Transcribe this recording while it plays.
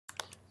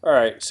All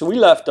right, so we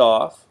left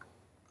off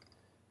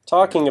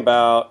talking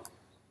about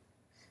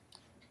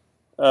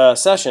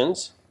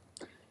sessions,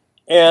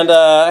 and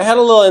I had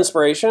a little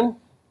inspiration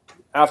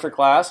after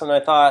class, and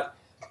I thought,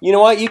 you know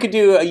what, you could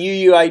do a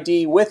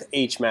UUID with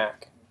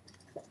HMAC,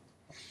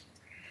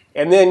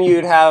 and then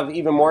you'd have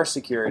even more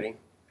security.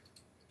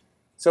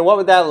 So what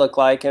would that look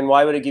like, and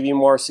why would it give you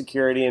more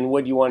security, and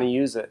would you want to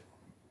use it?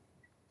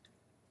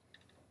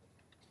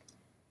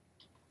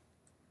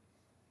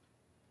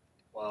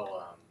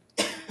 Well,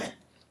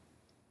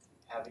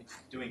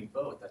 doing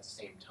both at the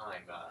same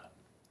time,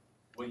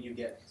 wouldn't you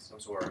get some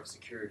sort of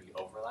security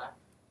overlap?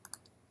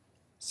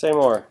 Say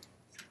more.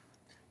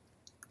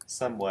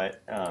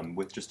 Somewhat.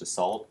 With just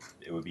assault,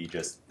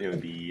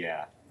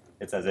 yeah.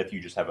 It's as if you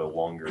just have a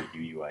longer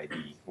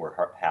UUID, where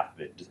half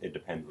of it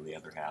depends on the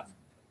other half.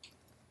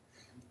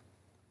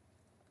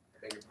 I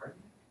beg your pardon?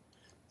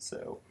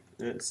 So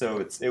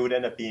it would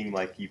end up being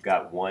like you've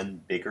got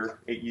one bigger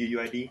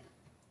UUID,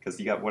 because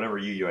you got whatever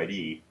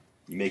UUID,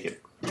 you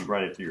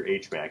run it through your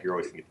HMAC, you're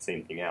always going to get the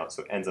same thing out.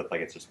 So it ends up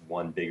like it's just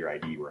one bigger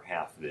ID where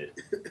half of it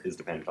is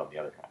dependent on the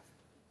other half.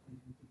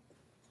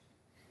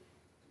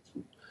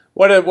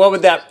 What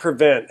would that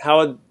prevent?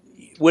 How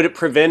would it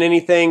prevent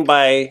anything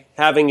by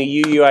having a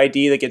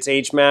UUID that gets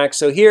HMAC?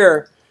 So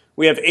here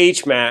we have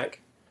HMAC,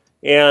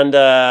 and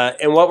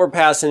what we're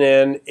passing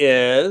in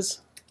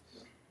is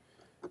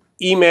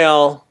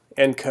email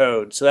and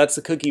code. So that's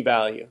the cookie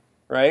value,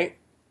 right?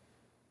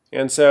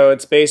 And so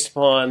it's based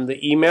upon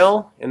the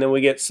email, and then we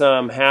get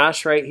some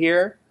hash right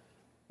here.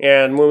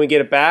 And when we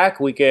get it back,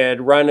 we could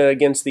run it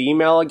against the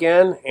email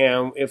again,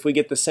 and if we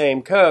get the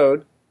same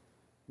code,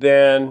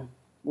 then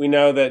we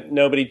know that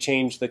nobody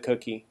changed the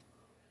cookie.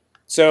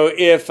 So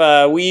if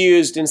we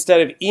used,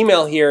 instead of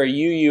email here, a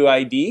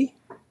UUID,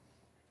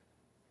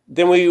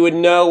 then we would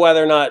know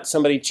whether or not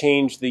somebody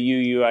changed the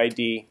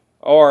UUID.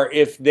 Or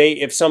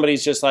if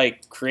somebody's just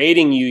like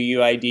creating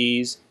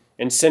UUIDs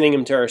and sending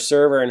them to our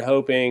server and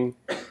hoping,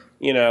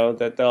 you know,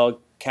 that they'll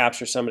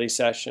capture somebody's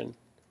session.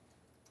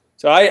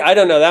 So I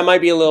don't know, that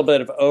might be a little bit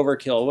of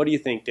overkill. What do you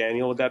think,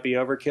 Daniel? Would that be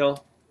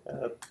overkill?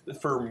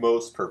 For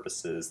most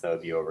purposes, that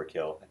would be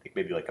overkill. I think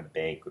maybe like a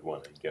bank would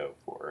want to go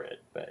for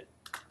it, but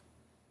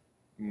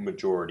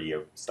majority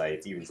of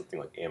sites, even something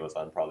like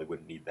Amazon, probably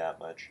wouldn't need that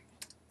much.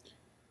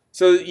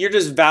 So you're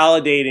just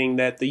validating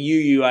that the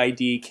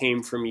UUID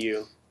came from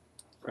you,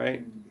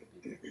 right?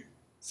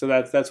 So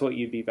that's what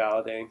you'd be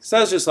validating. So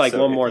that's just like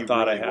one more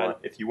thought I had.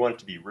 If you want it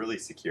to be really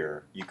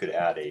secure, you could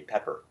add a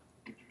pepper,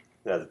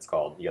 as it's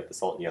called. You have the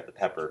salt and you have the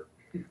pepper.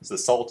 So the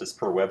salt is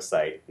per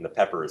website and the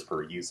pepper is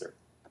per user.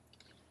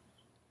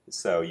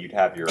 So you'd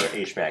have your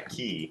HMAC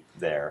key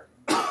there.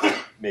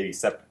 Maybe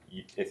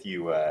if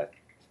you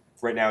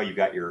right now you've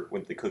got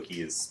when the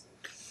cookie is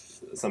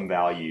some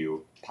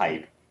value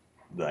pipe,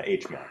 the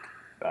HMAC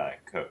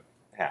code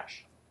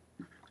hash.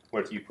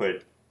 What if you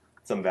put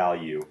some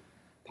value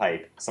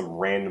pipe, some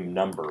random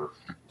number,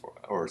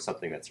 or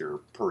something that's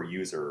your per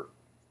user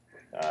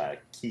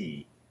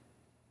key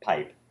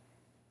pipe,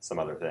 some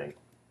other thing,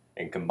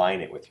 and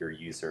combine it with your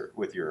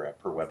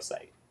per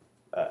website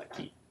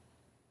key.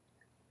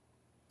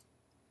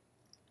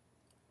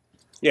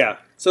 Yeah,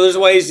 so there's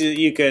ways that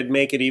you could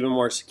make it even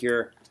more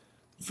secure.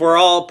 For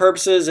all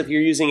purposes, if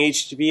you're using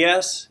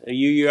HTTPS, a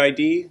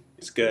UUID,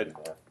 it's good.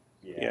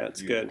 Yeah,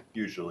 it's good.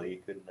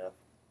 Usually good enough.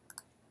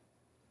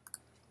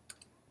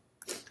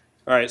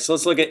 All right, so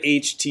let's look at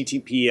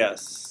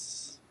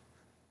HTTPS.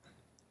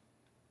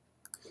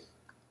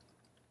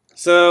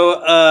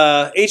 So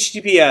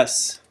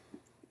HTTPS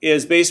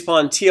is based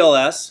upon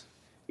TLS.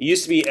 It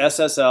used to be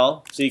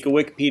SSL, so you can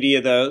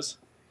Wikipedia those.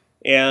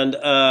 And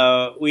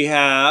we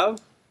have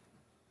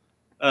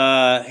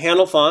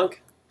handle func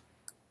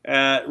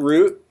at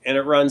root, and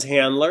it runs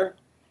handler.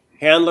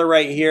 Handler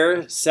right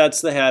here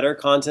sets the header,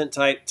 content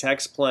type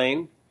text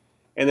plain,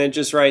 and then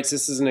just writes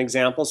this is an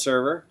example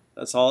server.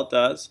 That's all it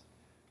does,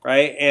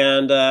 right?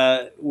 And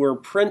we're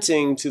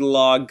printing to the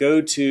log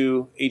go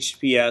to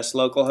HTTPS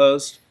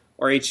localhost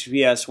or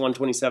HTTPS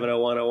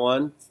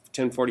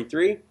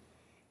 127.01.01.1043,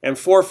 and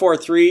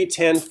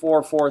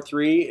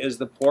 443.10.443 is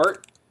the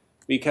port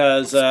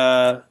because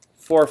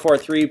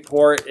 443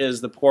 port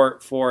is the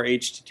port for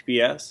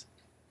HTTPS.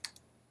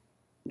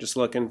 I'm just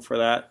looking for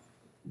that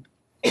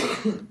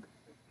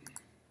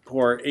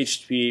port,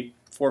 HTTP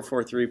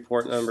 443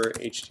 port number,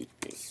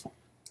 HTTP.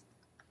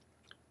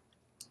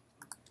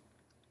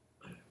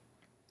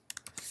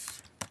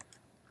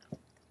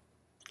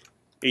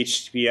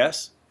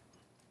 HTTPS.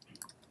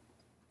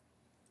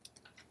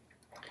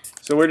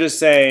 So we're just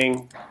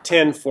saying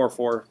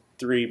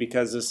 10.443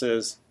 because this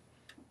is,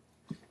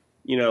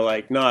 you know,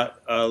 like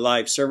not a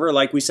live server.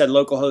 Like we said,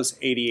 localhost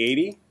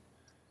 8080,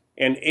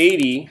 and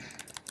 80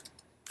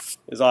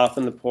 is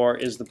often the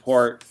port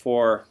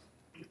for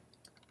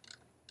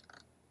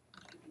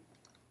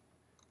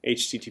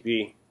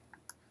HTTP.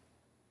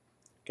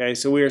 Okay,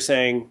 so we were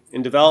saying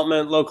in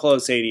development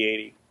localhost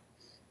 8080,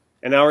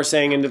 and now we're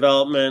saying in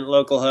development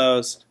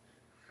localhost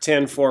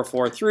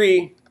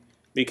 10.443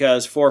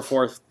 because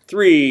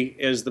 443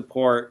 is the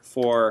port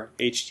for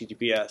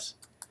HTTPS.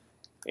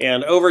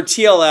 and over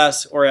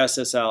TLS or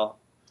SSL.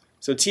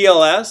 So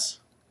TLS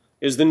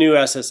is the new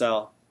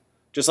SSL,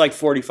 just like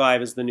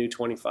 45 is the new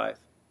 25.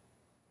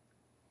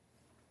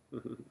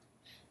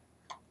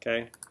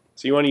 Okay,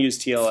 so you want to use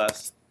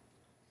TLS.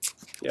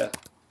 Yeah.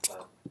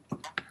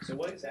 So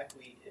what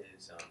exactly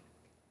is,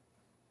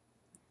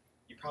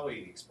 you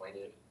probably explained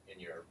it in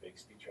your big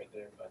speech right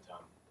there, but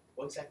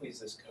what exactly is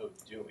this code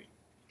doing?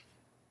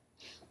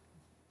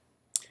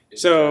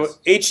 So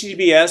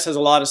HTTPS has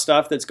a lot of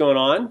stuff that's going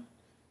on,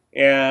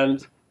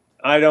 and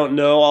I don't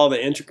know all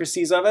the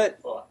intricacies of it.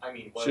 Well, I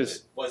mean, what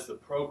is the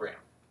program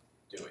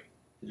doing?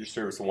 Your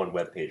service on one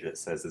web page that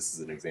says this is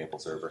an example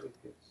server.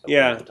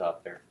 Yeah. At the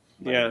top there.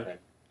 Yeah.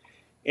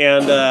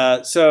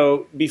 And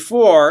so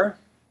before,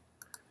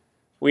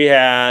 we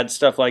had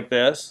stuff like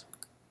this.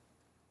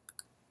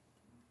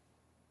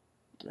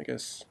 I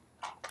guess.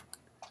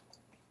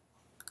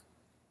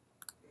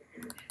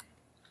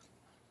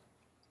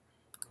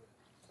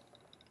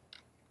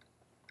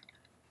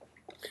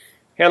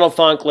 Handle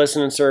func,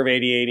 listen and serve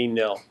 8080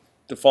 nil.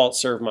 Default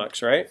serve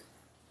mux, right?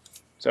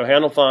 So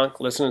handle func,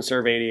 listen and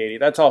serve 8080.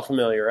 That's all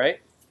familiar, right?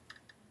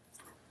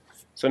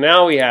 So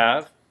now we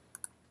have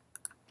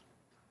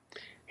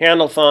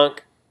handle func,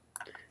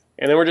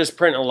 and then we're just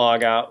printing a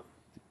log out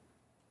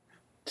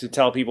to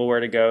tell people where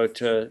to go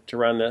to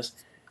run this.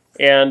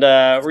 And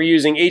we're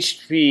using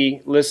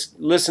HTTP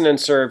listen and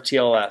serve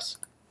TLS.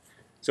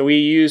 So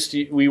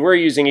we were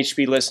using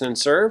HTTP listen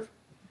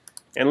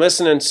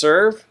and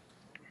serve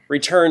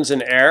returns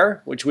an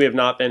error, which we have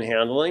not been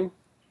handling.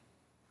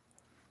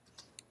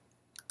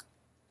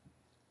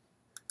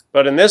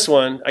 But in this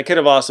one, I could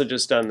have also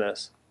just done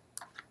this.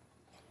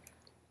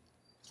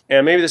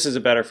 And maybe this is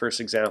a better first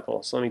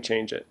example, so let me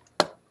change it.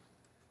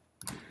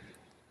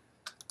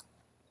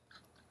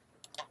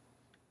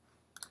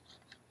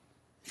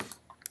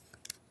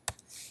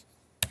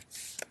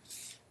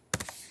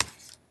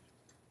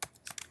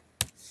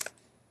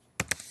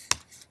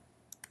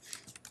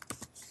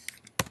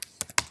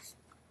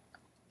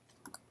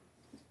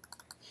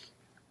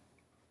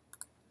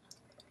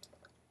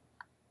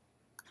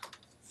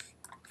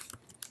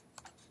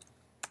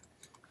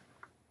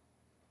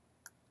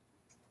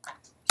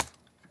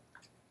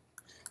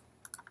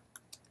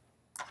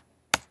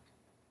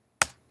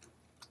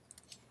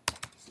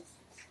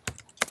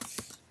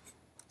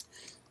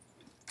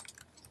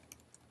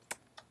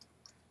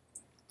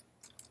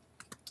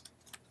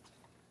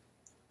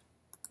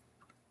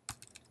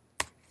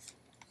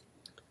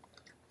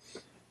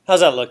 How's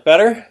that look?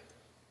 Better?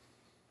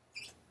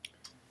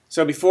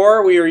 So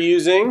before we were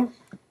using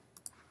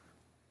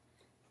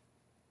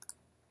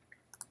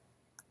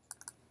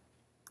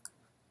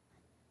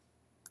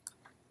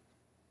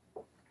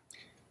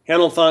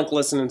handle func,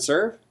 listen and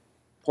serve,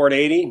 port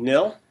 80,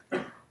 nil,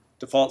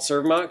 default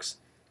serve mux.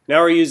 Now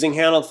we're using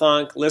handle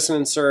func, listen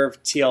and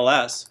serve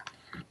TLS,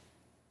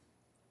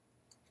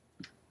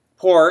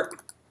 port,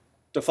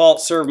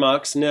 default serve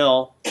mux,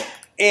 nil,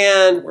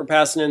 and we're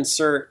passing in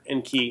cert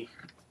and key.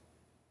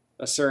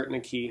 A cert and a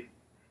key.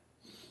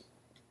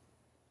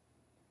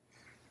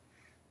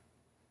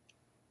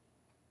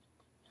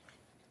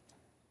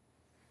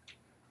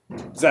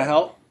 Does that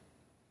help?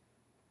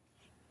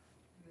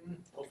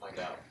 We'll find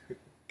out.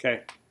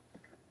 Okay. Do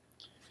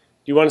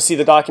you want to see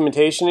the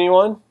documentation,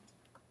 anyone?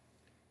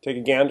 Take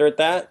a gander at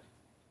that.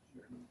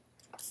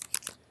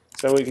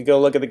 So we could go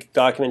look at the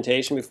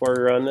documentation before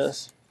we run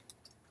this.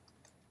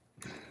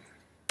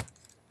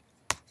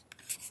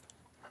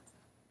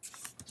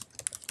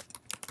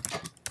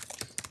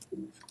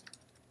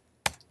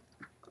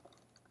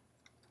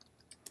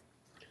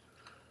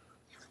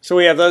 So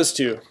we have those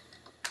two.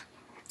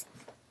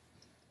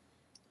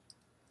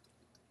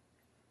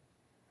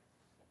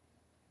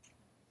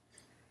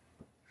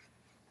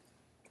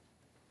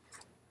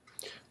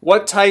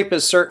 What type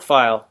is cert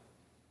file?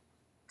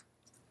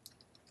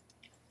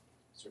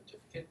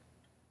 Certificate?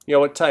 Yeah,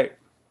 what type?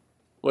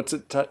 What's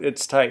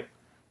its type?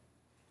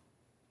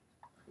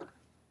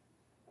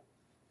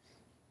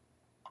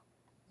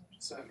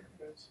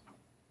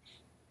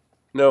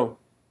 No.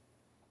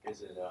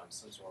 Is it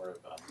some sort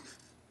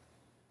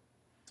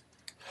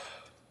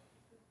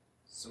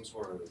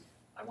of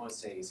I want to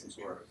say some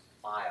sort of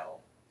file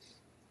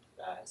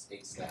that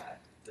states that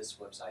this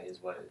website is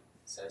what it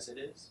says it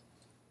is?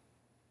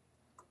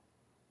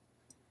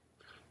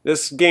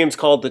 This game's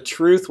called The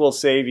Truth Will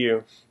Save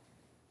You.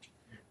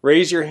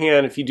 Raise your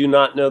hand if you do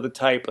not know the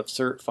type of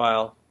cert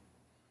file.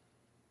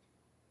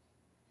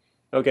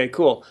 Okay,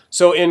 cool.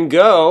 So in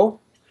Go,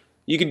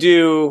 you could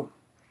do...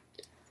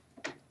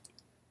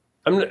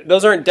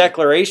 those aren't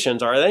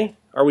declarations, are they?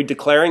 Are we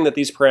declaring that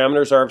these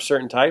parameters are of a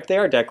certain type? They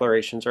are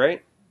declarations,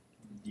 right?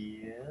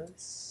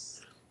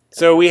 Yes.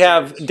 So we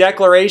have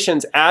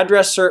declarations,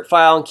 address, cert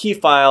file, and key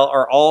file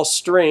are all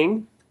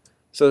string.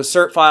 So the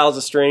cert file is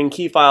a string,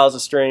 key file is a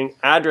string,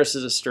 address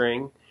is a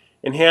string,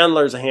 and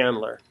handler is a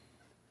handler.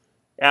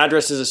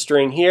 Address is a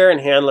string here,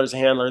 and handler is a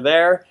handler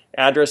there.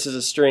 Address is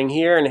a string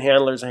here, and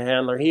handler is a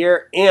handler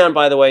here. And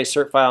by the way,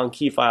 cert file and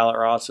key file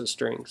are also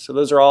strings. So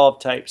those are all of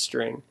type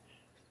string.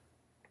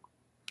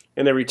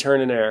 And they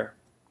return an error.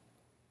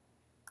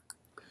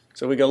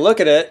 So we go look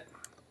at it.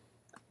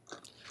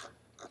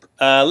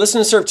 Listen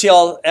and serve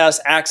TLS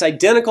acts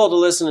identical to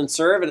listen and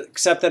serve,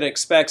 except that it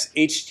expects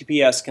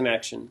HTTPS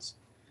connections.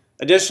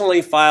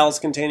 Additionally, files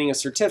containing a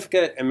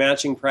certificate and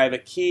matching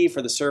private key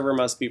for the server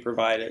must be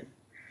provided.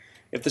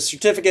 If the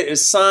certificate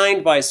is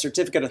signed by a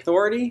certificate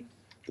authority,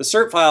 the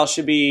cert file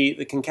should be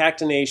the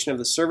concatenation of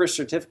the server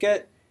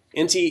certificate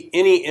into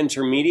any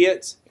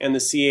intermediates and the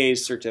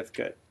CA's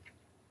certificate.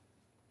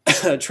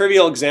 A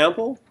trivial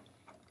example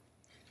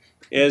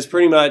is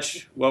pretty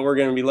much what we're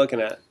going to be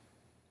looking at.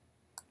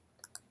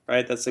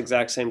 Right? That's the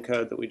exact same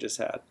code that we just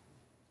had.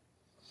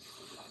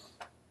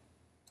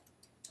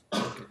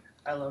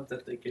 I love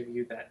that they give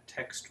you that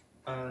text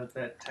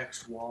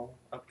wall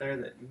up there,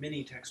 that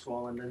mini text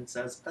wall, and then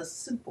says a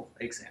simple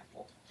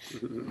example.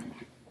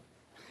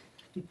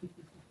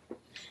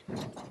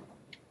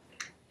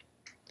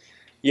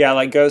 Yeah,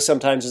 like Go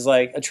sometimes is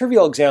like a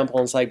trivial example,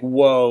 and it's like,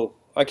 whoa,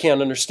 I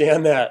can't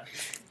understand that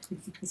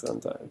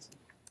sometimes.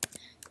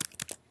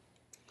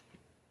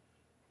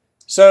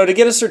 So to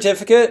get a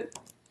certificate,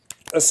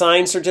 a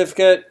signed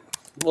certificate,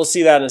 we'll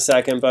see that in a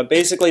second, but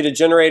basically to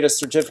generate a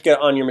certificate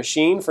on your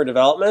machine for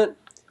development,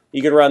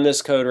 you could run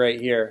this code right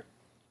here.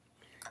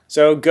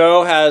 So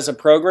Go has a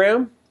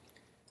program,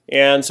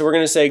 and so we're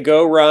going to say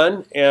Go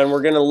run, and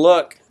we're going to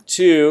look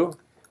to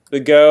the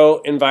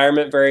Go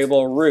environment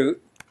variable root.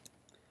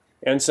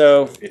 And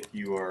so if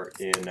you are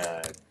in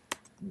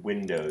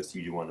Windows,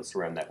 you do want to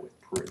surround that with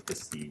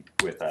parentheses,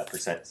 with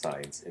percent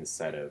signs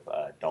instead of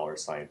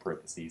 $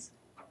 parentheses.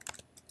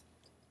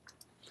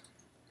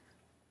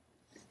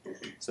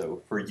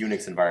 So for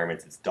Unix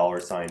environments, it's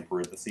 $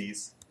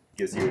 parentheses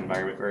gives you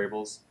environment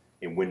variables.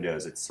 In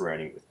Windows, it's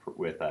surrounding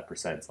with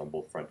percents on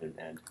both front and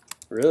end.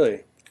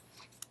 Really?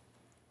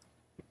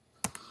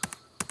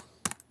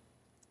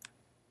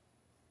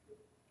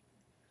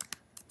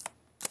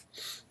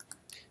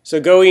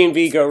 So go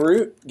env go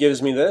root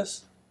gives me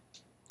this.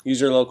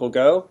 User local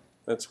go.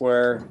 That's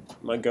where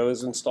my Go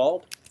is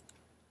installed.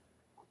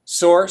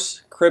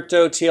 Source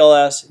crypto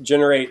TLS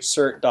generate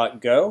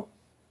cert.go.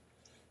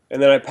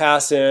 And then I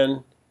pass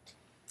in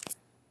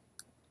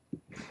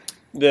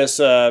this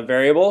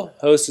variable.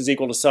 Host is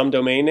equal to some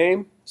domain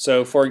name.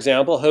 So for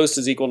example, host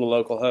is equal to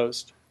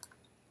localhost.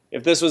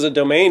 If this was a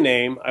domain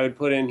name, I would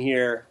put in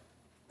here,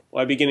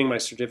 well, I'd be getting my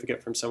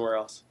certificate from somewhere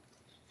else,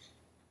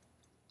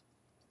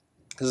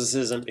 because this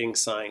isn't being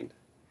signed.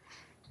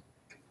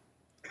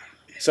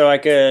 So I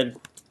could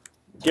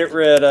get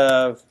rid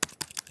of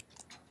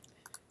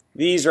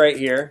these right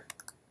here,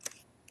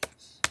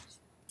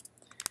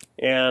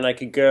 and I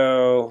could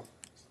go,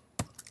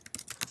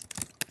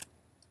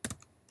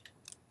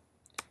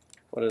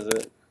 what is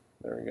it?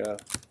 There we go.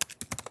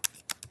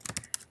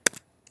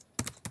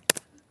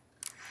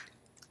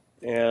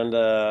 And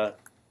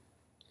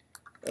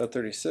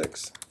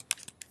 036,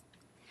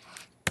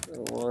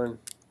 01.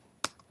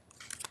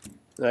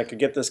 And I could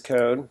get this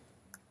code.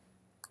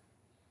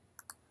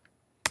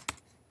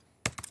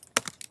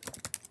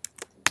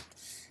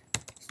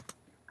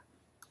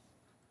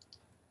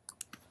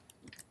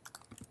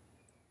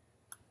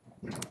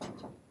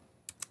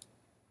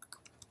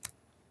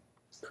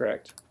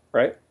 Correct,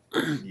 right?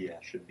 Yeah,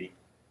 should be.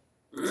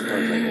 As far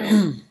as I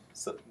know.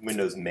 So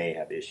Windows may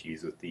have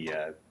issues with the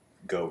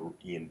Go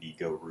env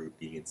go root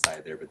being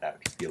inside there, but that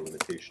would just be a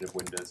limitation of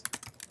Windows.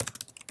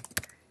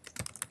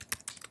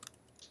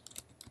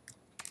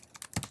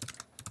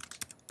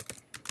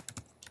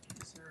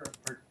 Is there a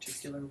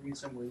particular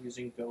reason we're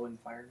using Go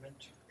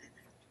environment?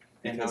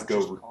 And Because not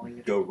just calling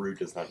it Go root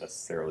does not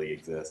necessarily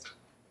exist.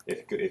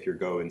 If your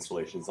Go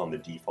installation is on the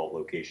default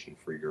location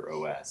for your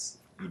OS,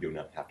 you do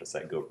not have to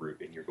set Go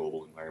root in your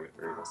global environment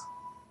variables.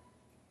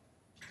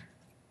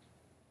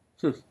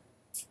 I've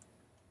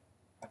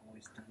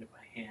always done it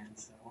by hand,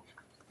 so.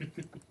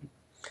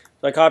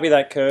 So I copy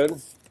that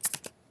code,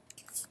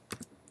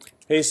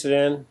 paste it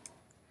in,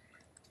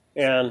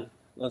 and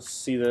let's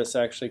see this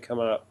actually come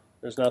up.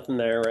 There's nothing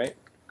there, right?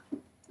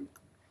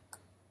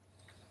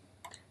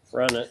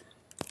 Run it.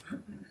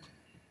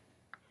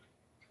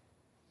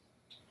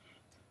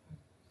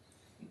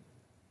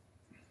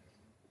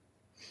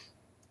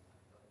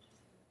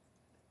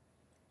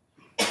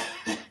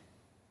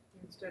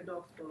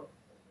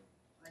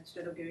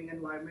 Instead of giving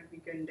environment, we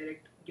can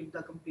give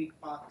the complete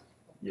path.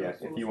 Yeah,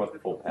 if you want the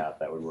full path,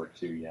 that would work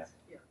too, yeah.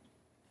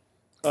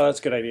 Oh, that's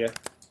a good idea.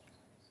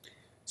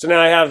 So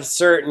now I have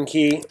cert and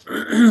key.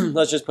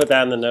 Let's just put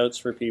that in the notes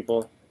for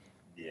people.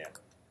 Yeah.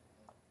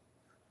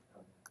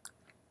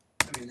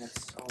 I mean,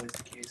 that's always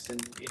the case in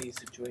any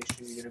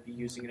situation. You're going to be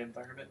using an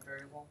environment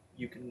variable.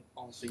 You can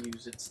also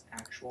use its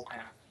actual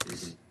path,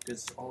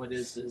 because all it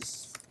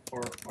is,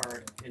 for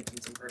our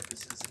intents and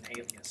purposes, an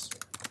alias.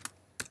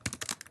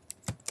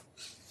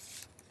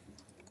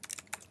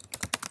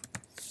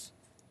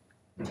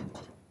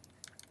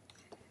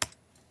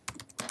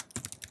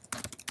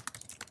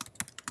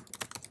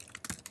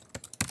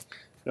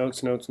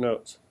 Notes, notes,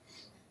 notes.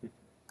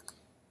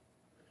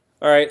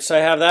 All right, so I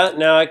have that.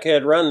 Now I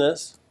could run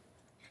this.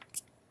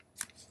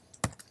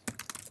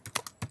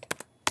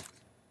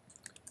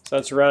 So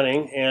that's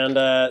running, and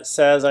it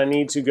says I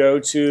need to go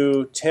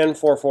to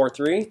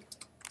 10.4.4.3.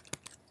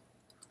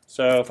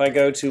 So if I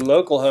go to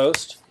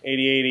localhost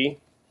 8080,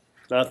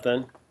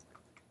 nothing.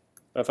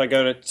 If I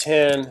go to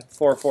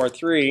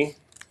 10.4.4.3,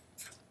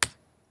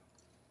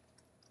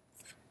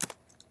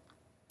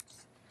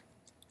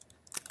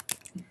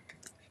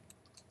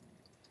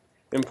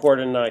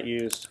 imported, not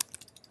used,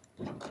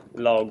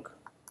 log.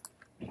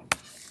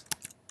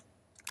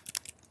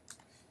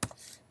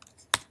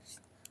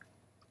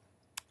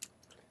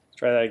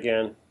 Try that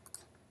again.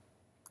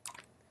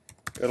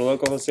 Go to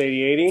localhost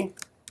 8080.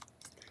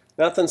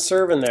 Nothing's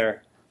serving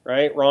there,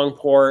 right? Wrong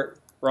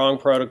port, wrong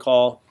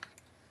protocol.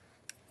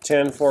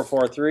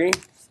 10.4.4.3.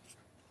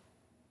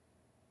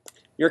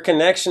 Your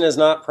connection is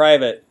not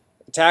private.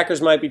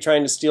 Attackers might be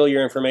trying to steal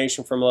your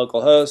information from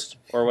localhost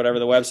or whatever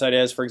the website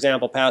is. For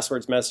example,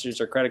 passwords, messages,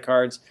 or credit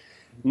cards.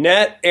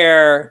 Net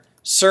error,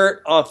 cert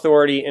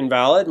authority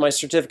invalid. My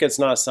certificate's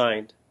not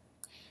signed,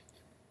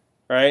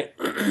 right?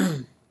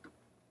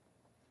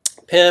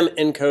 PIM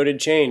encoded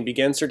chain.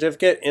 Begin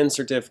certificate, end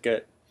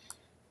certificate.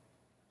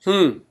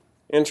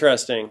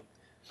 Interesting.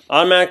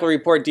 Automatically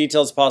report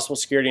details of possible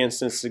security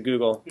instance to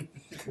Google.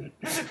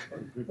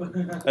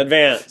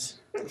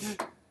 Advanced.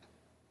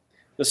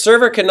 The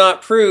server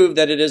cannot prove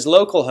that it is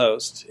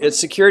localhost. Its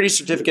security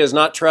certificate is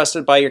not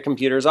trusted by your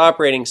computer's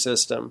operating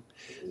system.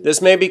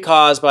 This may be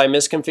caused by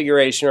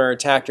misconfiguration or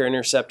attacker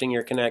intercepting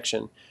your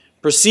connection.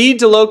 Proceed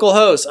to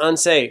localhost,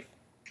 unsafe.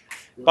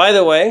 By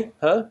the way,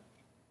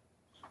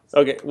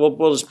 Okay,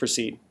 we'll just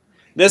proceed.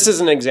 This is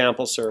an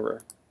example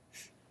server.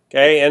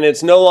 Okay, and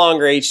it's no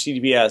longer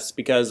HTTPS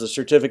because the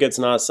certificate's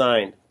not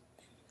signed.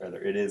 Rather,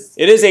 it is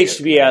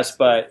HTTPS,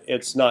 but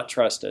it's not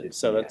trusted,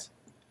 so that's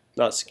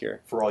not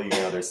secure. For all you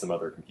know, there's some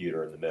other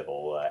computer in the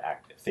middle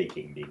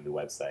faking being the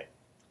website.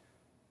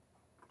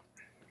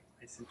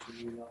 I sent you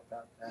an email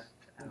about that.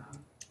 I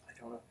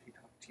don't know if he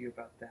talked to you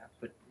about that,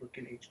 but look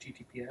in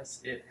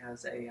HTTPS. It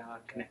has a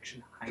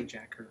connection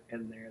hijacker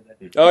in there.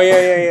 Oh,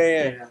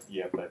 yeah.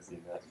 Yep, I've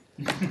seen that.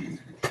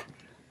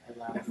 I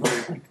laughed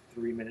for like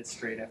 3 minutes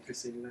straight after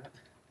seeing that.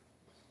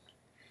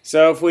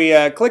 So if we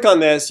click on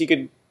this, you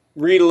could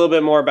read a little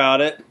bit more about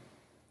it.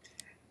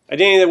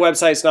 Identity of the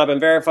website's not been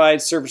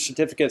verified. Server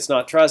certificate's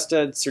not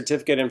trusted.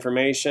 Certificate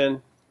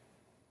information,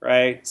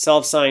 right?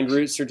 Self-signed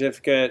root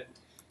certificate.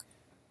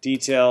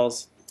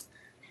 Details.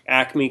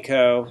 Acme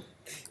Co.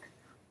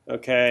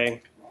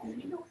 Okay.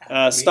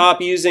 Stop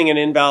using an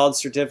invalid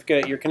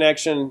certificate. Your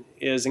connection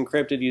is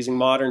encrypted using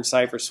modern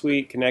cipher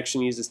suite.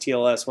 Connection uses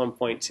TLS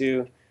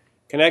 1.2.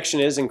 Connection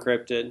is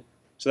encrypted,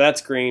 so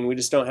that's green. We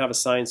just don't have a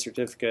signed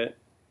certificate.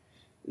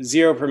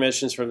 0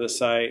 permissions from the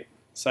site.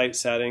 Site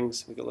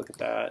settings, we could look at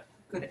that.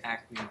 Could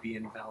Acme be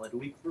invalid?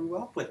 We grew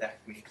up with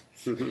Acme.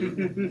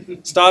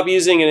 Stop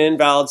using an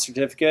invalid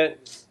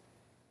certificate.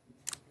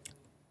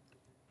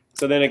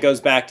 So then it goes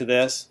back to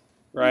this,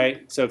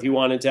 right? So if you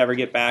wanted to ever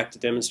get back to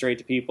demonstrate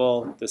to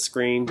people the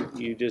screen,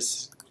 you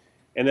just,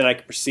 and then I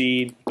could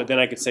proceed, but then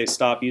I could say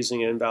stop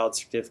using an invalid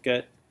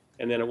certificate,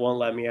 and then it won't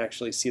let me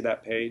actually see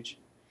that page.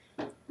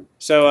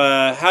 So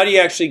how do you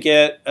actually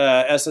get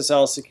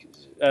SSL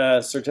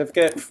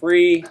certificate?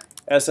 Free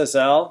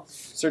SSL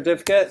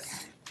certificate.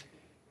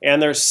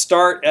 And there's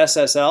Start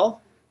SSL.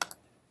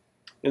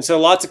 And so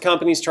lots of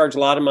companies charge a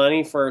lot of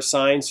money for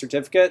signed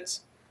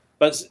certificates.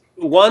 But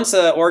once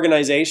an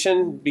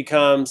organization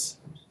becomes,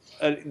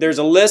 there's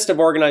a list of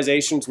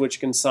organizations which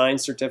can sign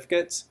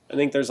certificates. I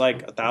think there's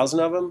like 1,000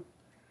 of them.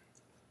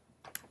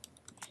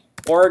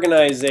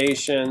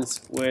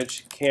 Organizations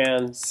which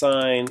can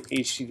sign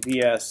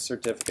HTTPS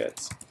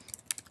certificates.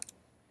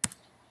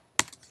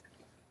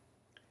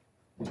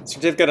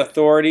 Certificate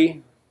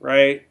authority,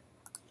 right?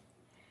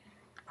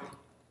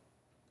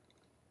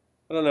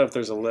 I don't know if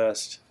there's a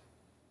list.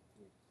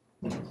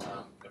 Number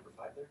 5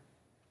 there.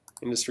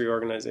 Industry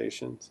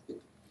organizations.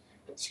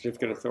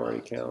 Certificate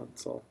authority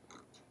council.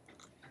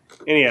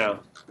 Anyhow,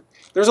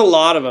 there's a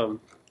lot of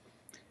them.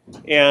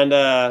 And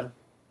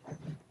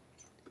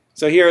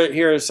so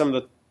here are some of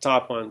the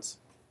top ones.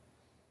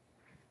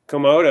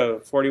 Komodo,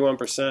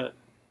 41%.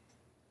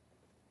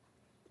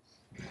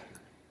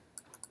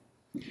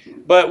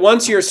 But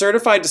once you're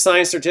certified to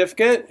sign a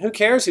certificate, who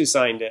cares who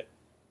signed it?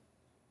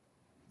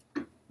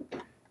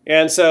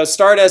 And so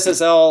Start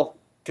SSL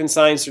can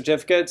sign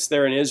certificates.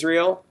 They're in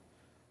Israel.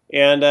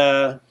 And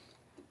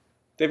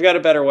they've got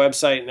a better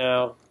website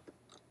now,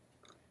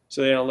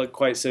 so they don't look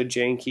quite so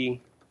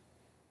janky.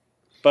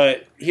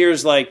 But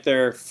here's like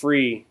their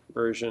free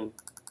version,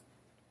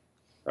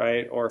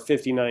 right? Or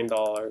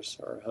 $59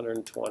 or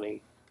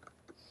 $120.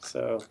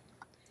 So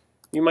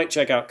you might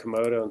check out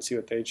Komodo and see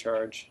what they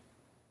charge.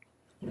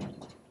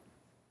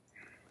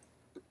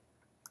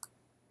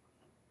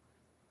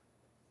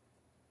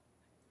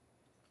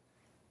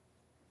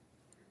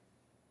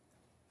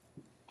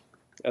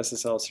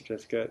 SSL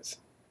certificates.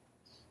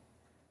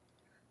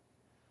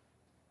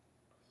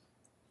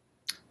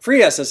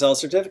 Free SSL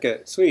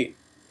certificate, sweet.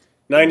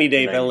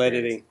 90-day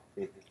validity.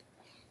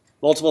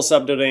 Multiple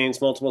subdomains,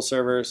 multiple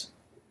servers.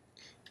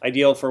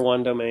 Ideal for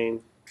one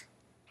domain.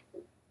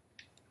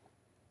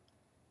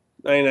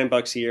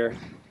 $99 a year.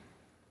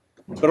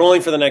 But only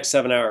for the next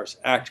 7 hours.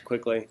 Act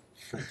quickly.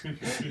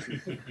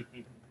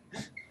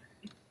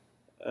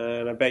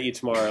 And I bet you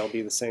tomorrow it'll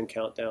be the same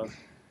countdown.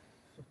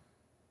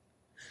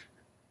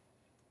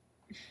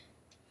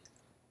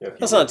 Yeah,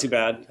 That's not too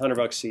bad.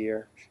 $100 a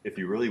year. If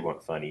you really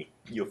want funny,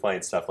 you'll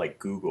find stuff like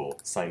Google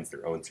signs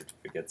their own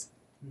certificates,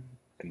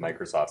 and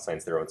Microsoft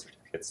signs their own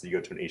certificates. So you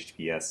go to an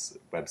HTTPS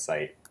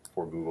website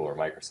for Google or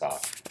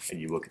Microsoft, and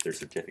you look at their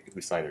certificate,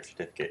 who signed their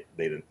certificate.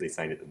 They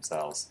signed it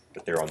themselves,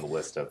 but they're on the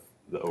list of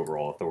the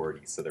overall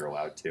authorities, so they're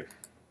allowed to.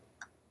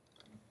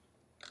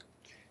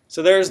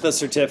 So there's the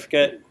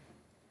certificate.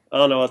 I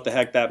don't know what the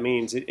heck that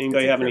means.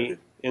 Anybody have any encrypted.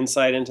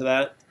 insight into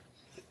that?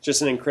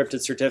 Just an encrypted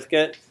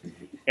certificate.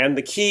 And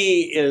the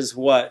key is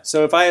what?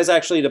 So if I was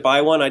actually to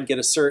buy one, I'd get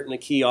a cert and a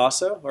key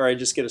also, or I'd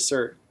just get a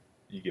cert.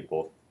 You get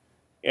both.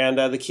 And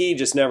the key,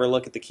 just never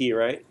look at the key,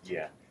 right?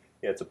 Yeah,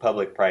 it's a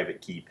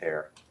public-private key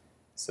pair.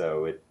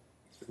 So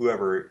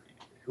whoever's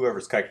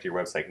connected to your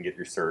website can get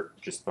your cert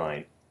just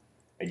fine,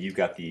 and you've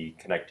got the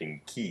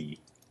connecting key.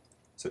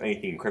 So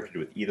anything encrypted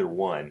with either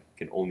one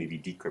can only be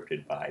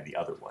decrypted by the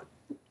other one.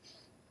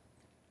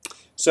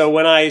 So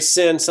when I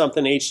send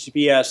something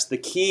HTTPS, the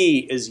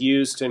key is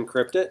used to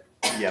encrypt it.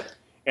 Yep.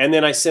 And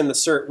then I send the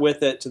cert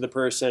with it to the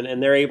person,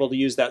 and they're able to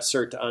use that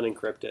cert to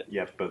unencrypt it.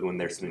 Yep, but when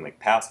they're sending like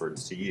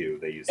passwords to you,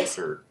 they use the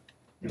cert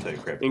to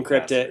encrypt the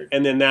Encrypt it, password.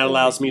 and then that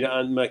allows me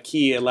to my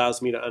key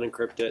allows me to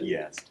unencrypt it.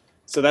 Yes.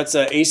 So that's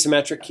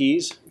asymmetric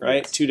keys,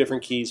 right? Yes. 2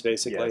 different keys,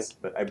 basically. Yes,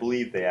 but I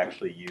believe they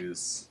actually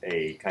use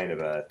a kind of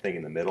a thing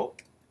in the middle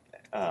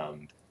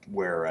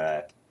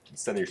where you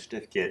send your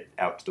certificate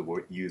out to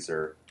the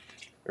user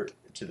or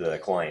to the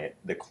client.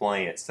 The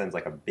client sends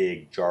like a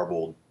big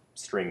jarbled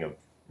string of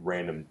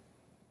random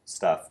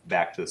stuff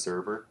back to the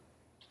server,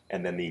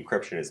 and then the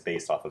encryption is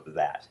based off of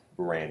that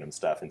random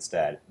stuff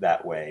instead.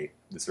 That way,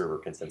 the server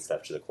can send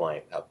stuff to the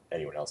client without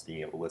anyone else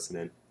being able to listen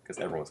in, because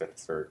everyone's got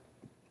the cert.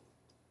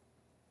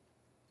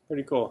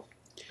 Pretty cool.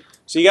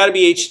 So you got to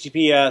be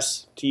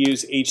HTTPS to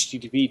use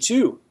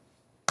HTTP2.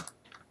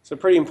 So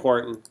pretty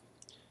important.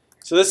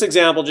 So this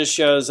example just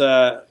shows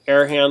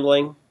error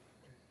handling,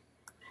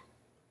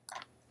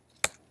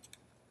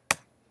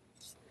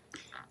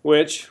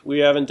 which we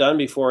haven't done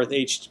before with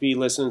HTTP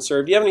listen and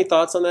serve. Do you have any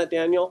thoughts on that,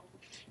 Daniel?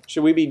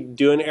 Should we be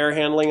doing error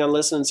handling on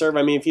listen and serve?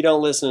 I mean, if you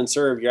don't listen and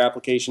serve, your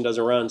application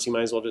doesn't run, so you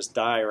might as well just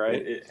die,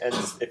 right? And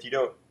if you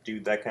don't do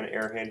that kind of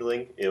error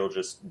handling, it'll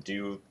just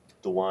do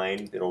the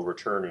line, it'll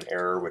return an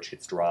error which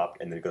gets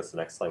dropped, and then it goes to the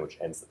next line which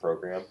ends the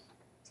program.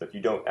 So if you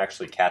don't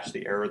actually catch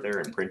the error there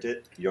and print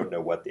it, you don't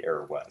know what the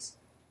error was.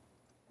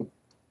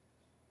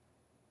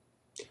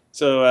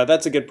 So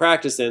that's a good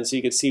practice then, so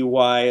you could see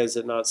why is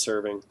it not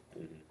serving.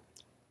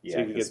 Yeah, So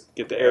you can 'cause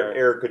get the error.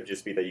 Error could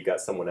just be that you got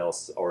someone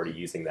else already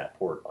using that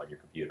port on your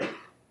computer.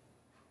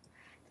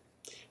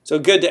 So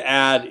good to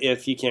add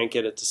if you can't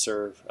get it to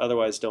serve.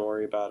 Otherwise, don't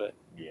worry about it.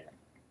 Yeah.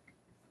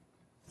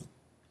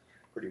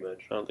 Pretty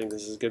much. I don't think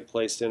this is a good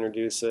place to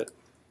introduce it.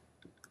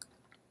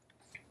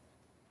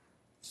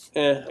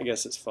 I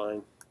guess it's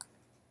fine.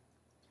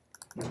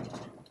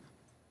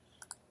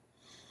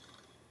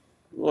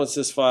 What's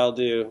this file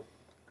do?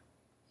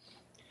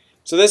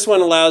 So this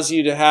one allows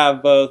you to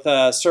have both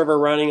server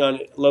running on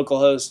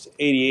localhost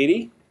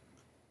 8080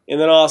 and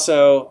then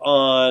also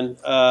on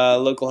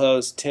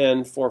localhost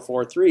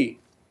 10443.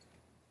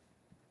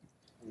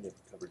 We have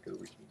to cover Go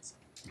routines.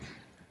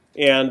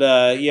 And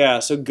yeah,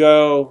 so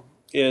Go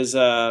is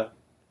how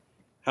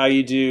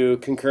you do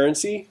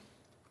concurrency.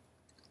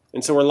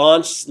 And so we're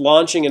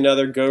launching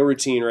another Go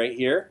routine right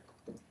here.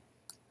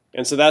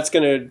 And so that's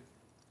going to,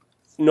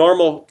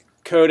 normal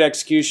code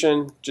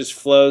execution just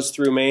flows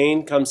through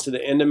main, comes to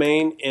the end of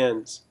main,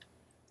 ends,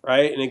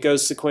 right? And it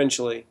goes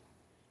sequentially.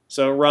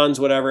 So it runs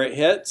whatever it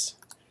hits.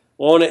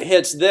 Well, when it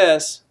hits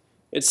this,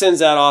 it sends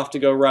that off to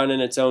go run in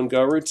its own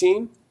Go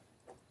routine.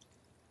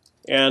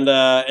 And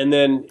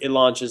then it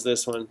launches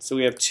this one. So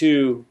we have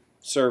 2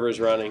 servers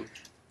running.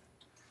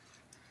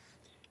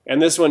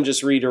 And this one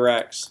just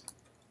redirects.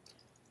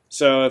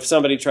 So if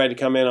somebody tried to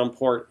come in on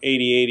port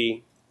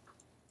 8080,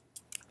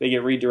 they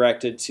get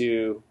redirected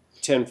to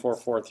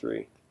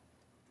 10443.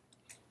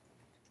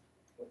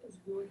 What does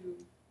Go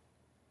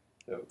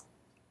do?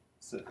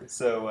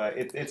 So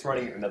it's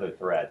running another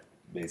thread,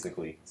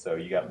 basically. So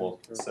you got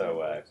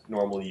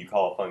normally you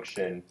call a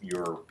function,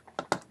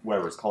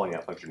 whatever's calling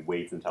that function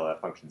waits until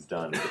that function's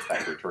done and gets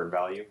back the return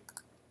value.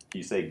 If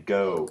you say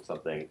go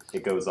something,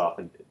 it goes off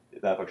and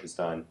that function's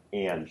done,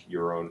 and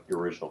your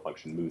original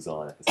function moves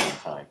on at the same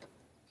time.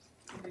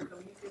 They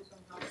communicate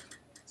somehow.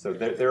 So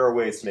there are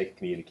ways to make it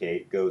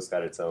communicate. Go's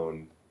got its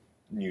own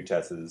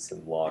mutesses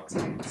and locks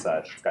and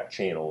such. It's got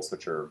channels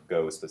which are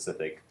Go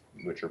specific,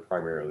 which are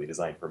primarily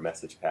designed for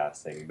message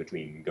passing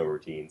between Go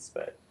routines.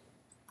 But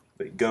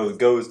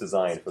Go is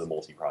designed for the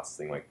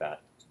multiprocessing like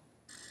that.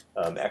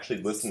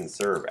 Actually, listen and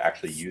serve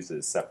actually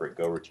uses separate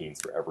Go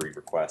routines for every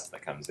request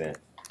that comes in.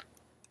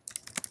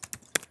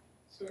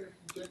 So if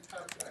you just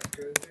have that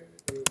Go there,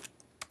 it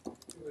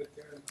would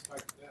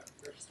like that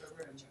first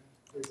server, and then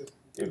there's a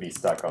it would be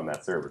stuck on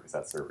that server because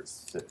that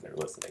server's sitting there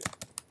listening.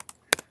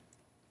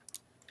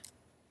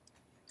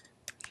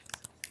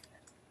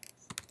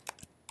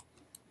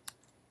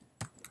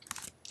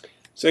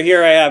 So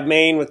here I have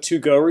main with 2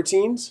 go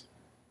routines.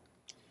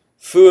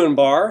 Foo and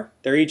bar,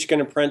 they're each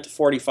going to print to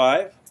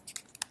 45.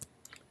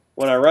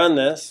 When I run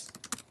this,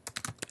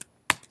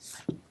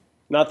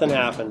 nothing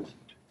happened.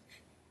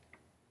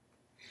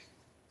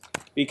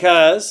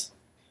 Because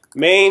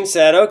main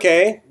said,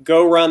 okay,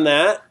 go run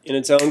that in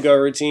its own go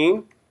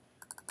routine.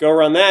 Go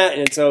run that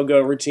in its own go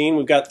routine.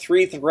 We've got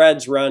 3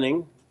 threads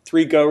running,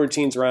 3 go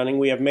routines running.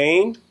 We have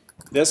main,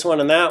 this one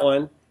and that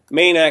one.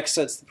 Main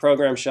exits, the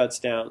program shuts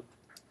down.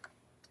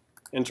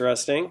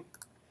 Interesting.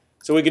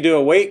 So we could do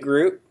a wait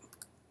group.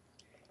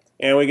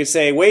 And we could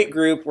say, wait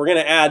group, we're going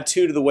to add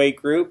 2 to the wait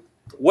group.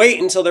 Wait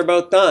until they're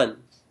both done.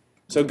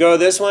 So go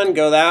this one,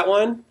 go that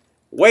one,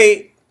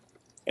 wait,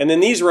 and then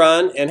these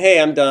run, and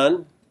hey, I'm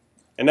done.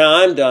 And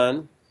now I'm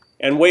done.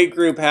 And wait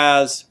group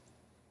has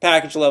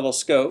package level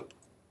scope,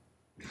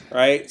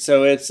 right?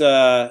 So it's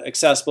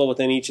accessible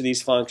within each of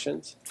these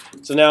functions.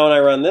 So now when I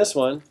run this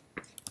one,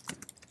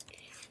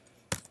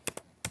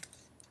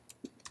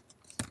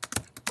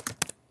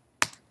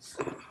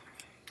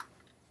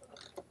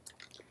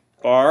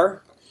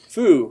 bar,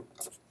 foo.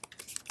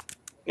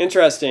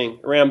 Interesting,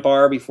 ran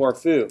bar before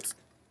foo.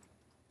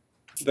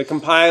 The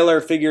compiler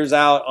figures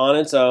out on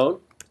its own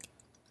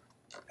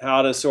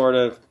how to sort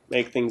of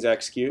make things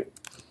execute.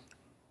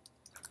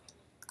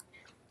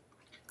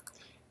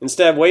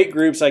 Instead of wait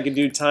groups, I could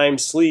do time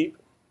sleep.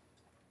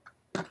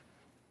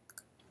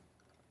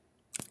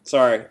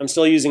 Sorry, I'm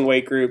still using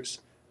wait groups,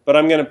 but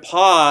I'm going to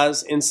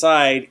pause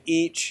inside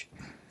each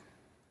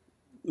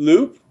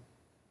loop.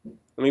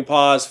 Let me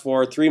pause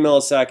for 3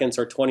 milliseconds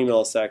or 20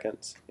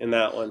 milliseconds in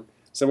that one.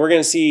 So we're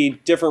going to see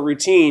different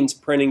routines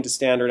printing to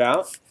standard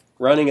out,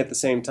 running at the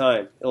same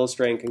time,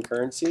 illustrating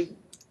concurrency.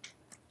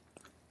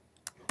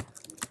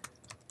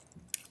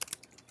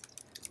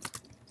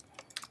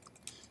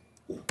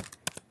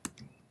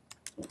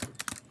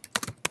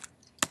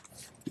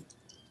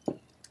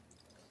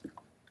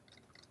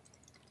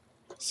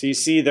 So you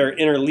see they're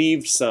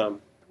interleaved some.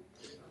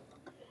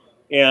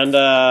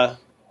 And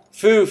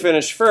foo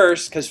finished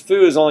first because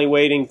foo is only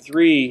waiting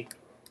 3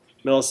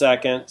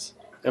 milliseconds.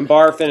 And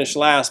bar finished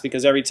last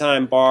because every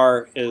time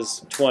bar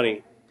is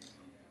 20.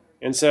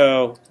 And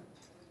so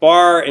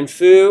bar and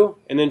foo,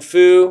 and then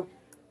foo,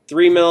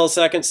 3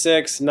 milliseconds,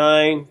 6,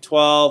 9,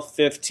 12,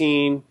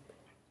 15.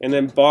 And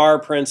then bar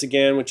prints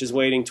again, which is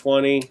waiting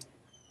 20.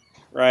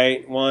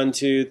 Right? 1,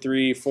 2,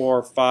 3,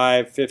 4,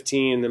 5,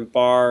 15. And then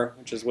bar,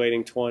 which is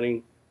waiting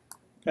 20.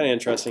 Kind of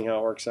interesting how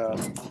it works out.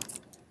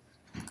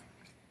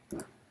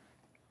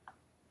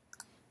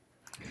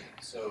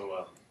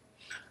 So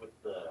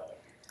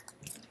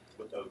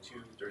with O2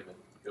 during the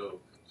Go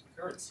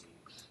concurrency,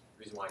 the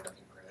reason why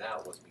nothing printed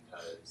out was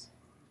because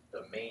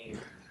the main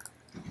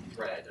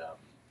thread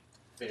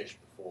finished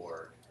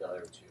before the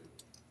other 2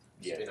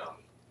 spin-off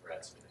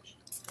threads finished.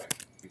 Right.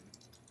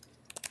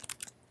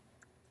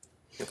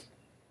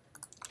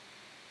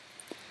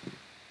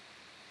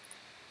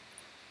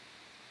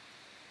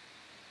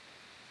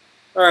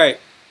 All right.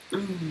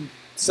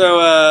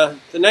 So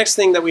the next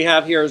thing that we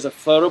have here is a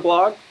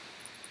photoblog.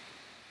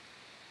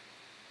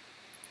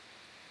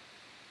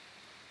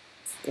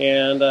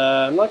 And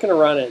I'm not going to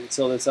run it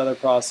until this other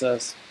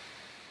process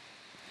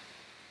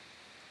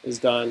is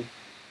done.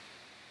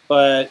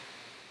 But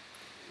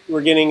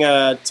we're getting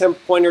a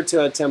pointer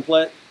to a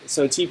template.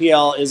 So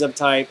TPL is of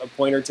type a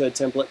pointer to a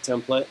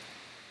template.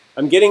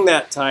 I'm getting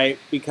that type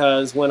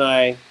because when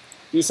I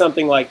do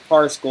something like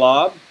parse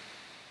glob,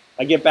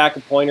 I get back a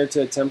pointer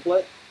to a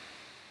template.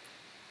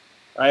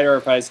 Right? Or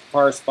if I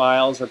parse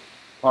files or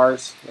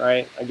parse,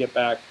 right, I get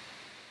back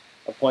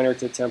a pointer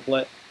to a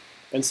template.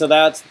 And so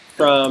that's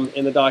from,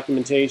 in the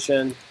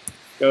documentation,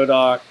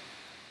 godoc,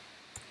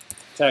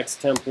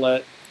 text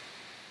template.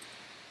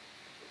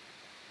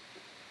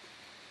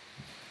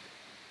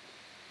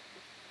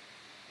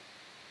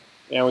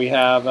 And we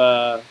have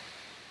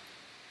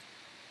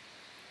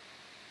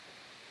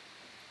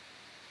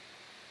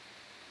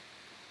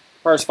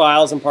parse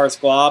files and parse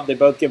glob. They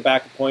both give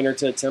back a pointer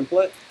to a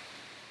template.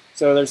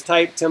 So there's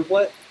type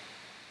template,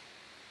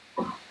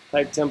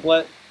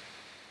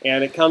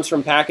 and it comes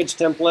from package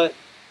template.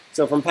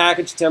 So from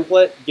package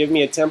template, give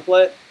me a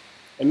template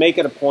and make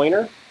it a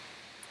pointer.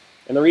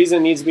 And the reason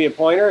it needs to be a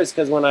pointer is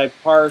because when I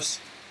parse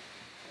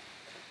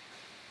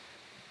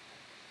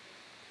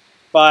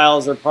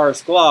files or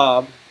parse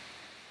glob,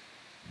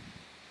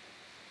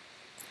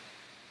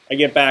 I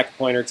get back a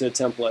pointer to a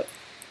template.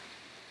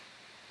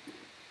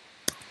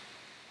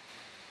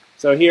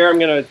 So here I'm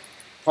going to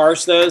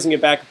parse those and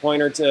get back a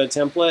pointer to a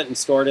template and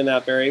store it in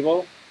that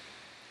variable.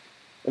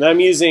 And I'm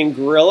using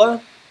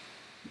Gorilla.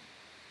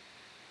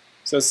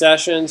 So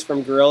sessions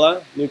from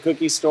Gorilla, new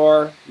cookie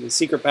store, the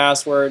secret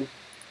password,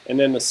 and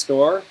then the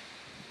store.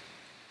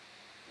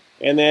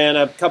 And then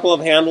a couple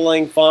of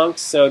handling funcs,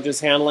 so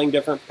just handling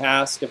different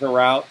paths, different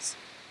routes.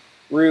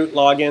 Root,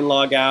 login,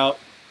 log out.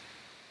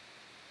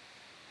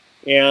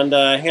 and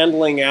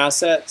handling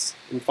assets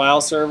in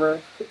file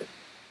server.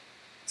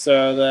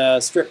 So the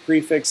strip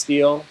prefix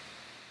deal.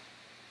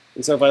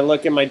 And so if I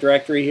look in my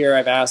directory here, I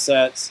have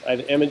assets, I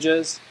have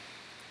images.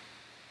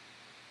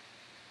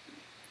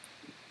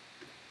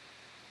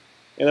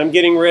 And I'm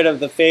getting rid of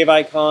the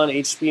favicon,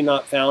 HTTP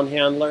not found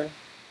handler.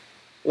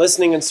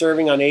 Listening and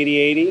serving on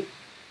 8080.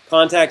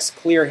 Context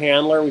clear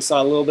handler, we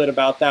saw a little bit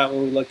about that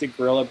when we looked at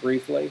Gorilla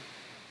briefly.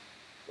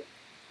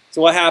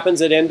 So what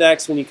happens at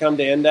index when you come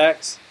to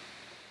index?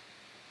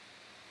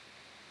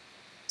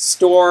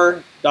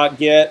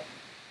 Store.get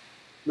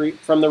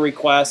from the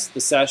request,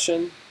 the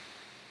session.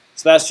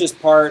 So that's just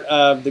part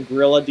of the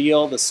Gorilla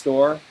deal, the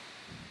store.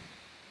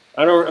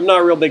 I'm not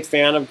a real big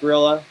fan of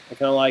Gorilla. I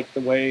kind of like the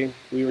way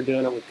we were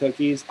doing it with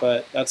cookies,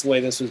 but that's the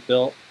way this was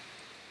built.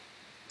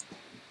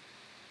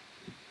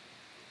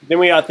 Then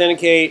we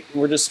authenticate.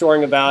 We're just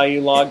storing a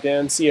value, logged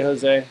in. See you,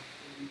 Jose.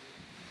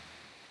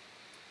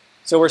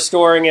 So we're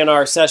storing in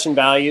our session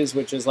values,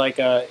 which is like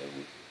a,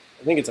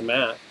 I think it's a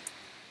map.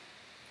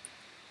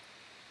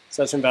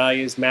 Session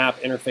values, map,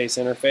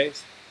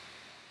 interface.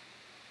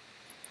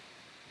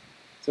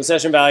 So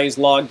session values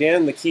logged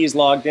in. The key is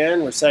logged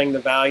in. We're setting the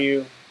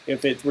value.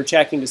 We're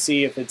checking to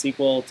see if it's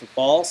equal to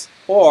false,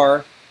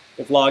 or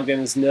if logged in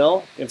is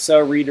nil. If so,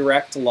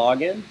 redirect to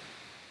login.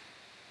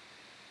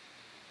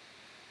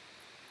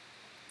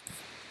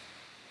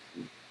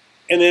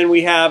 And then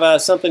we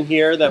have something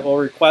here that will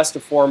request a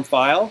form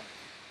file.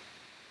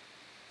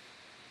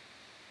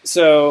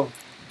 So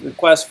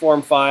request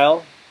form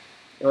file,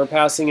 and we're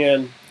passing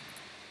in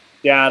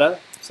data.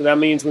 So that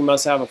means we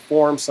must have a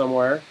form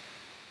somewhere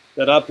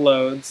that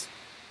uploads.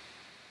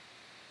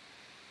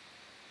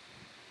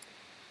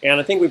 And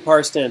I think we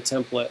parsed in a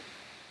template.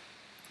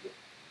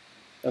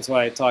 That's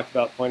why I talked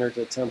about pointer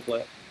to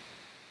template.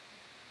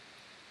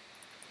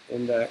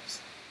 Index.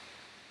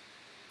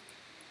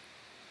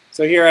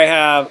 So here I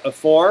have a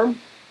form.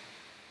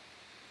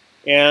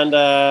 And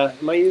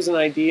am I using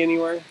ID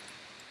anywhere?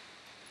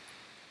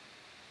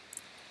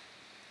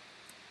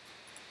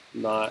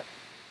 Not.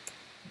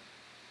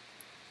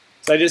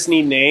 So I just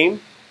need name.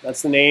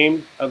 That's the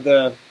name of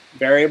the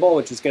variable,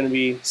 which is going to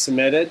be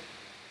submitted.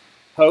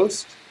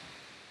 Post.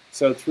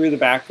 So through the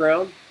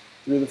background,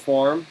 through the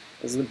form,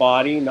 as the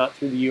body, not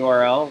through the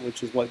URL,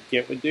 which is what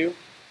Git would do.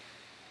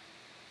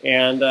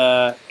 And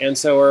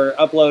so we're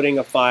uploading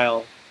a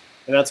file.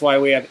 And that's why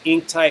we have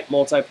ink type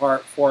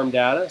multi-part form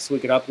data, so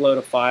we could upload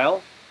a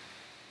file.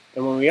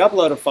 And when we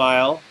upload a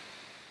file,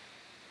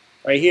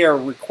 right here,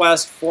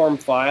 request form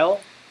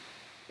file.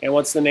 And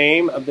what's the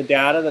name of the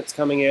data that's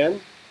coming in?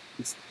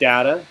 It's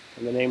data.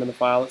 And the name of the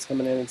file that's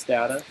coming in is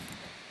data.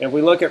 And if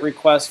we look at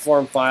request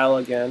form file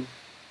again,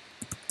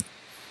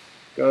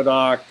 go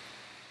doc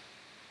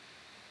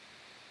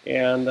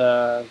and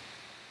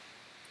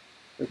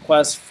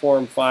request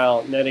form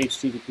file net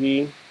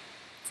HTTP.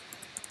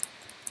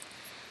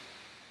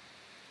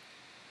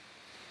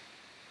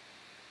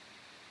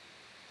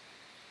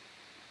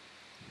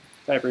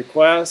 Type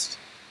request.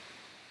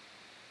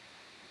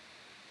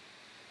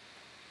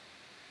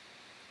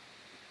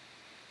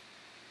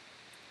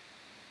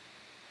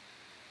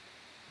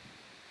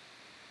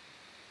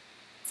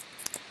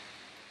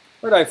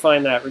 Where did I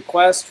find that?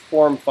 Request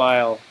form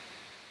file.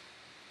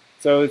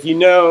 So if you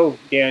know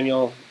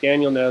Daniel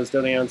knows,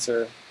 don't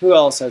answer. Who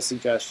else has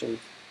suggestions?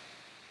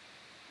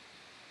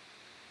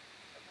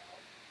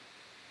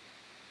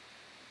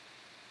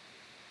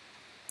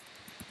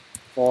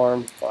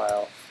 Form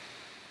file.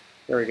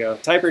 There we go.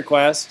 Type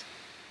request.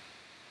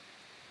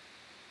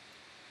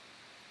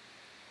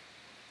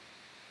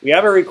 We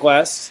have a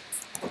request.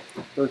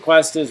 The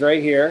request is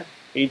right here.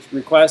 Each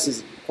request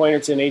is pointer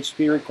to an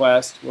HTTP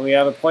request. When we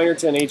have a pointer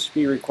to an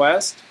HTTP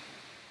request,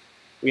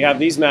 we have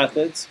these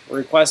methods. We're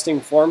requesting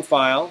form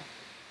file,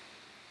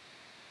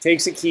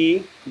 takes a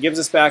key, gives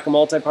us back a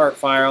multi-part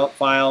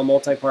file,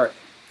 multi-part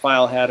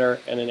file header,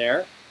 and an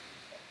error.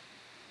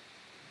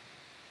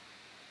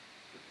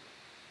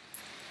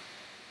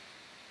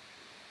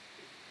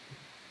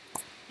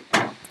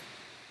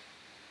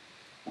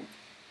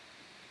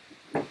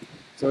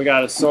 So we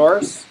got a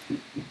source,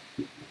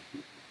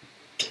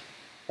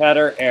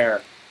 header,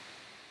 error.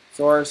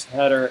 Source,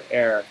 header,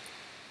 error.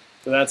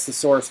 So that's the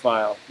source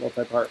file,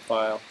 multi-part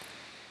file.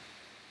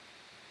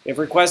 If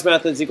request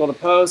method is equal to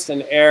post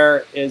and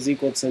error is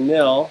equal to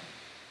nil,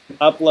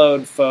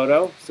 upload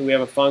photo. So we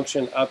have a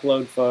function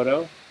upload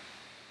photo.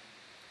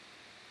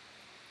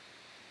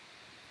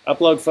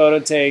 Upload photo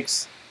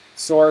takes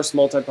source,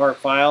 multi-part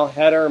file,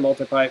 header,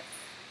 multi-part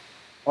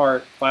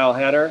file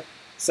header,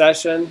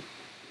 session,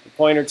 a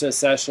pointer to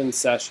session,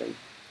 session.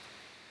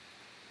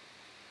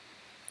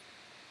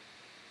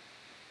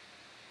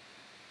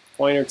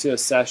 Pointer to a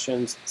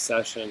sessions,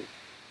 session.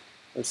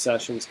 Where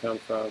sessions come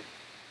from.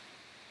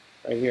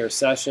 Right here,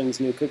 sessions,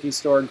 new cookie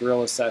store,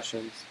 Gorilla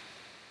sessions.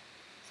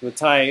 So the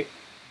type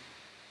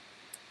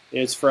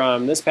is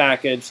from this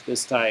package,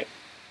 this type.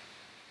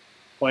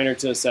 Pointer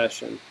to a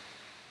session.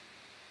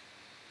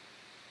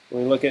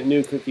 When we look at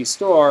new cookie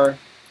store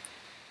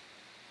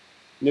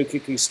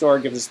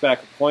gives us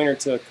back a pointer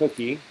to a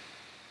cookie.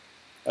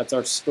 That's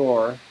our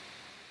store.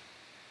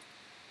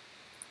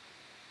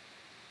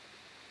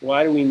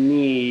 Why do we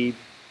need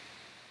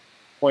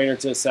pointer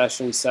to a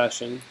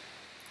session?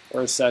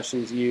 Where is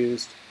sessions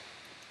used?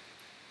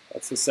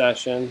 That's the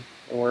session.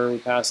 And where are we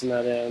passing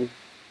that in?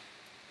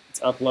 It's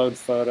upload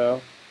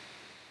photo.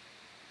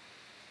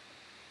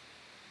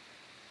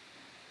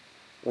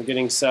 We're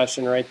getting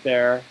session right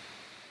there.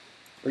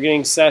 We're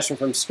getting session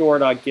from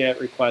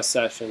store.get request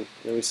session,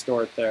 and we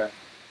store it there.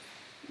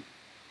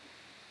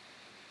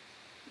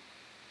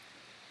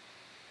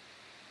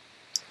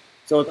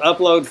 So with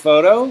upload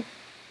photo,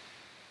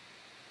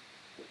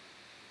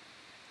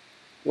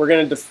 we're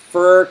going to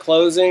defer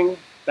closing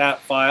that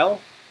file,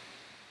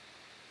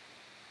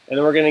 and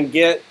then we're going to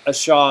get a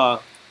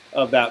SHA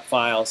of that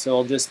file. So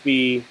it'll just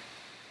be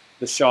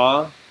the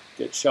SHA.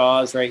 Get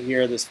SHA is right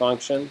here, this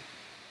function.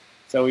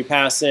 So we're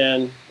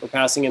passing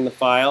in the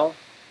file,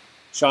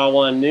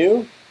 SHA1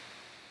 new,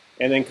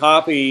 and then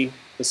copy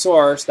the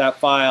source, that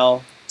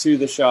file, to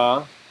the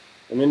SHA,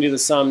 and then do the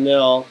sum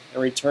nil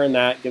and return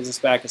that, gives us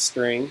back a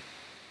string.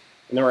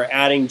 And then we're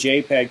adding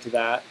JPEG to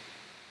that,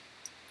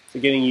 so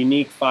getting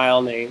unique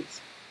file names.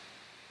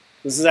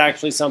 This is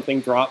actually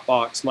something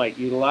Dropbox might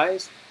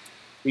utilize,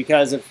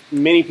 because if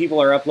many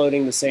people are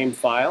uploading the same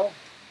file,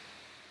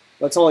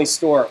 let's only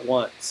store it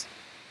once.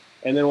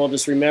 And then we'll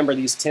just remember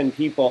these 10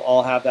 people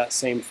all have that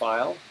same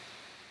file.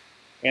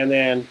 And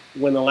then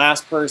when the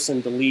last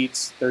person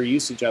deletes their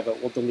usage of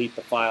it, we'll delete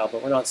the file,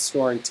 but we're not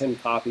storing 10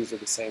 copies of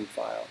the same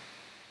file.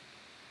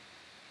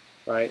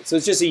 Right? So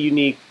it's just a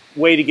unique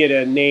way to get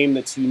a name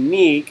that's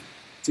unique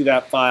to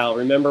that file.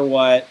 Remember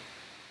what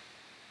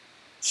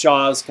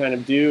SHAs kind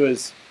of do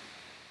is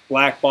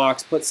black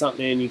box, put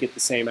something in, you get the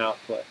same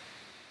output.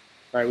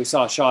 Right? We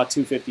saw SHA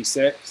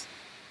 256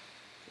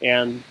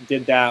 and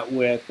did that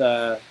with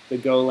the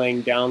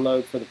Golang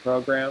download for the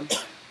program. So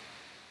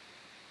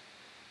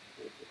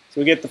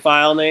we get the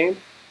file name, and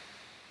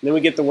then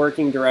we get the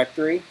working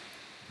directory.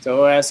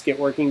 So OS get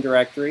working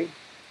directory,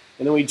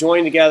 and then we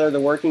join together the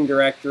working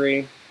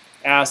directory,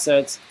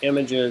 assets,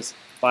 images,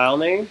 file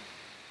name.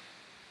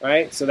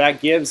 Right? So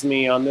that gives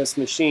me on this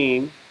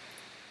machine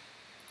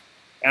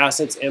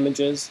assets,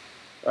 images,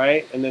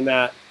 right? And then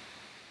that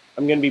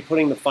I'm going to be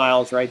putting the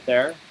files right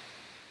there.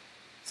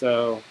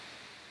 So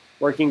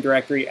working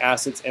directory,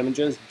 assets,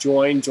 images,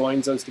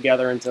 joins those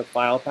together into a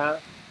file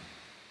path.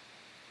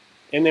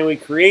 And then we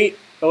create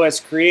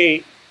OS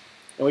create,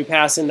 and we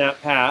pass in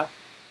that path.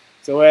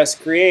 So OS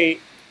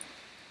create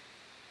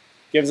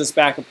gives us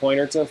back a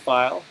pointer to a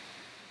file.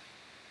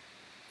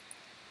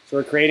 So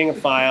we're creating a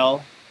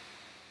file,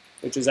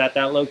 which is at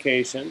that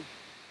location.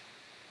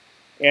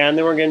 And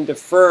then we're going to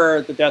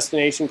defer the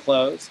destination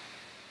close.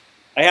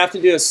 I have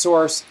to do a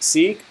source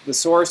seek. The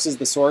source is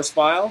the source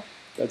file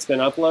that's been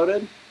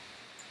uploaded.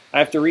 I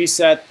have to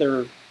reset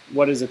the,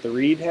 the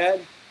read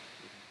head.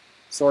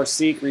 Source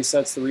seek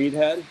resets the read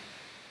head.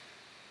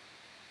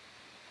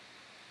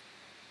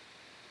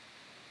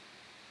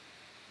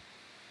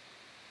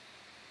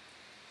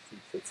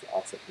 It's the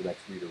offset for the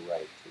next read or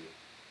write too.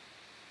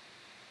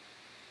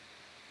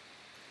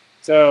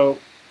 So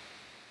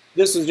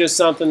this was just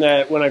something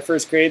that when I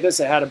first created this,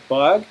 it had a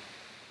bug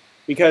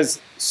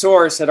because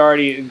source had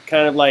already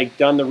kind of like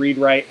done the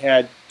read-write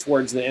head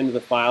towards the end of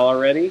the file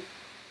already.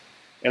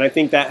 And I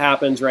think that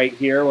happens right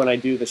here when I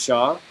do the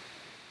SHA.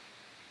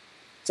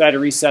 So I had to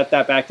reset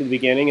that back to the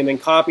beginning and then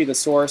copy the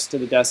source to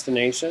the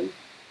destination.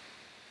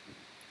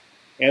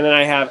 And then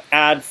I have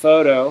add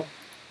photo.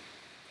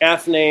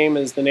 F name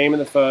is the name of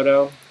the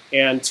photo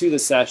and to the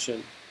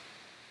session.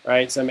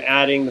 Right? So I'm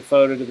adding the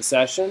photo to the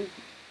session.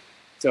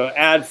 So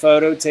add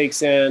photo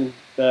takes in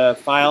the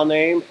file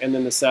name and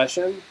then the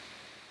session.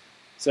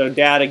 So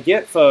data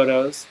get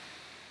photos,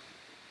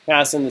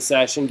 pass in the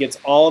session, gets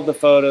all of the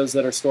photos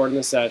that are stored in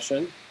the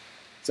session.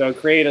 So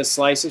create a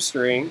slice of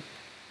string,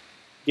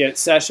 get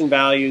session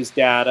values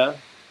data,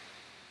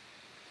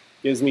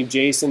 gives me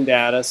JSON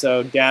data.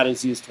 So data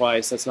is used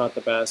twice, that's not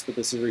the best, but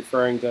this is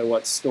referring to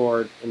what's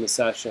stored in the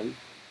session,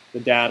 the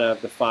data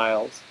of the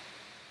files.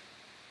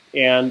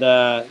 And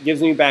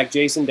gives me back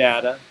JSON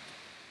data.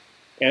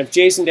 And if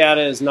JSON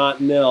data is not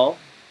nil,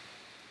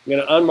 I'm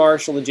going to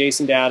unmarshal the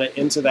JSON data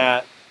into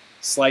that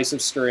slice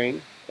of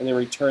string and then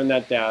return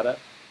that data.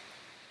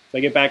 So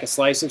I get back a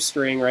slice of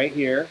string right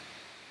here.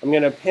 I'm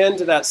going to append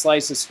to that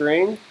slice of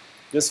string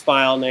this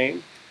file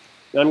name.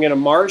 Then I'm going to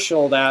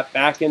marshal that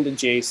back into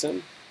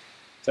JSON.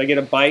 So I get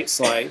a byte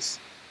slice.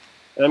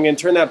 And I'm going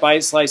to turn that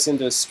byte slice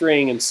into a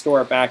string and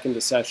store it back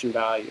into session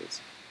values.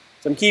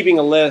 So I'm keeping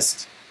a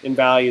list in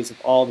values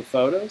of all the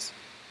photos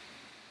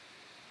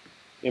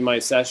in my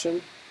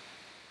session.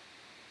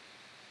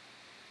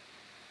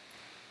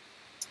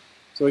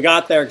 So we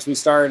got there because we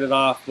started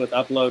off with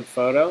upload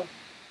photo,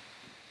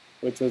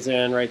 which was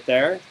in right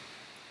there.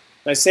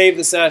 I save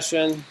the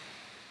session,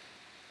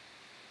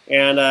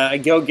 and I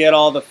go get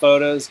all the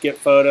photos, get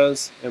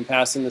photos, and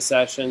pass in the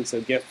session.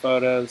 So get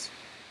photos.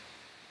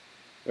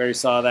 We already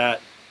saw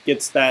that.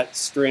 Gets that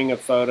string of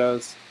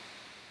photos.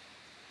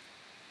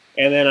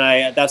 And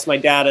then that's my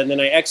data. And then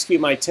I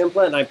execute my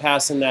template, and I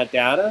pass in that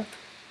data.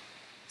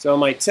 So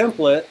my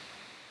template,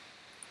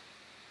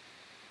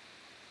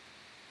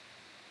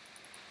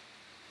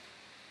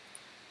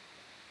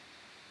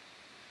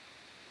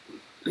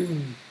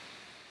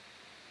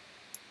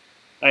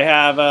 I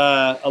have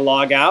a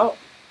log out.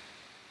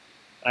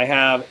 I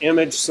have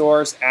image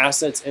source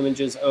assets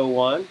images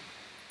 01.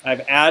 I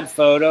have add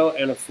photo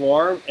and a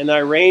form, and I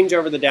range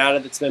over the data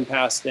that's been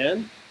passed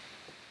in.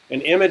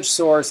 An image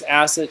source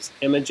assets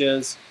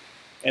images,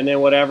 and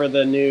then whatever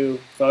the new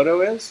photo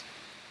is,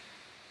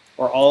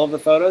 or all of the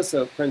photos,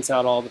 so it prints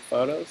out all the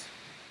photos.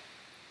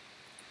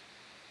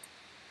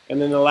 And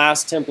then the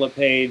last template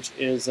page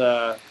is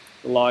the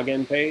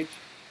login page.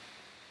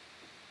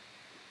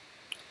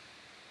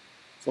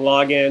 So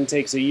login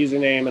takes a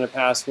username and a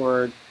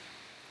password.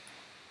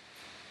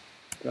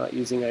 Not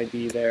using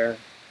ID there.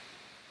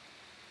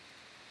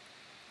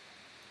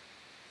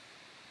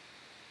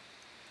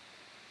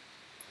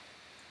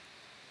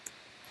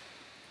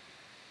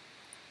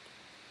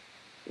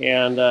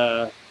 And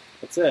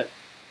that's it.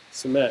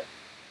 Submit.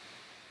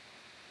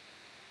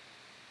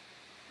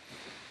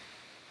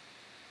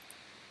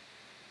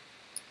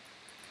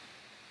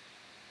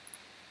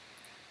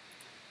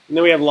 And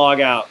then we have log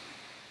out.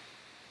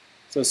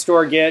 So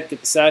store get the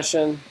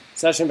session.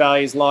 Session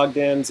values logged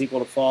in is equal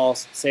to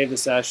false. Save the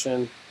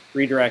session.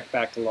 Redirect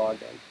back to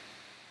logged in.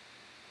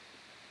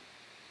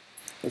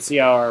 Let's see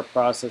how our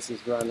process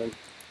is running.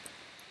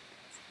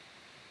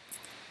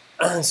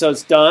 So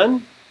it's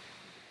done.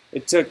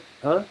 It took,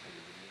 huh?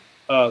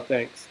 Oh,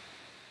 thanks.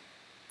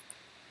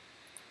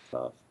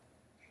 Tough.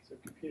 So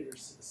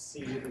computers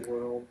see the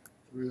world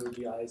through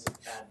the eyes of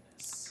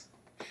madness.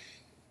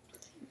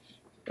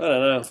 I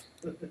don't know.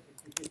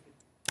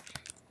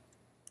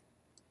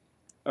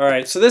 All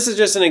right, so this is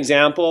just an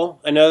example.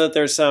 I know that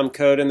there's some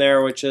code in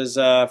there which is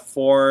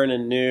foreign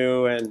and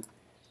new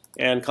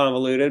and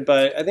convoluted,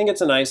 but I think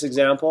it's a nice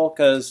example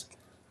because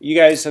you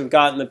guys have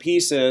gotten the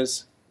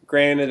pieces.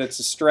 Granted, it's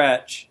a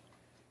stretch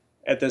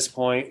at this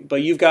point,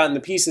 but you've gotten the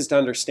pieces to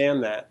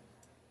understand that.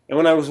 And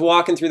when I was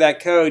walking through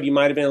that code, you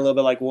might have been a little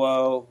bit like,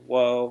 whoa,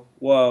 whoa,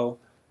 whoa,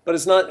 but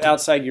it's not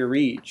outside your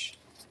reach.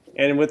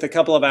 And with a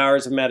couple of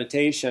hours of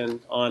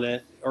meditation on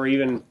it, or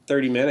even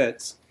 30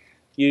 minutes,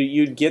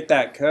 you'd get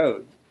that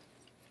code.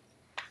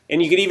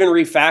 And you could even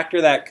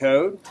refactor that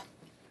code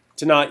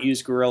to not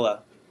use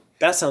Gorilla.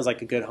 That sounds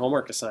like a good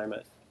homework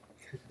assignment.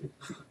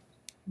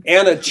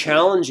 And a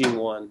challenging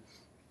one,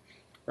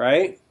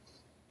 right?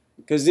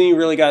 Because then you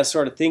really got to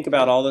sort of think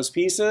about all those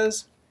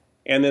pieces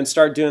and then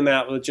start doing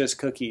that with just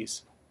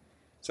cookies.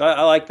 So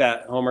I like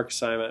that homework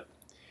assignment.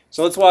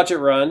 So let's watch it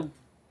run.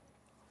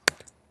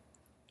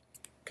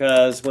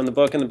 Because when the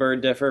book and the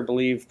bird differ,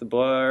 believe the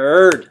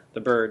bird,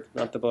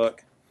 not the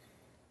book.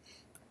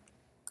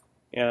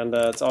 And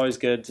it's always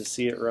good to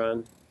see it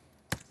run.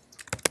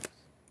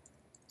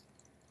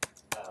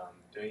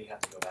 Do you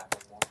have to go back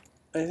one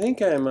more? I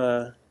think I'm,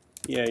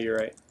 yeah, you're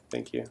right.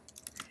 Thank you.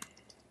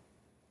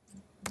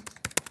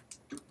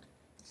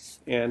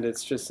 And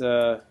it's just,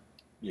 Yeah,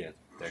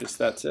 there. just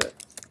that's it.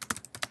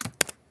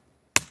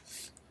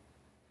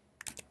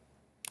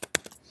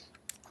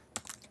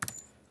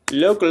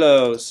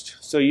 Localhost.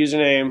 So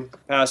username,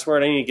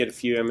 password. I need to get a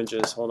few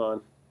images. Hold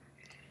on.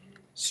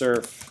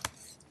 Surf.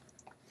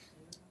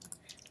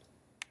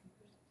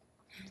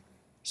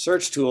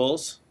 Search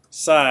tools.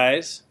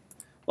 Size.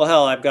 Well,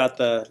 hell, I've got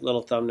the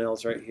little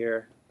thumbnails right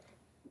here.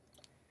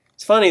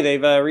 It's funny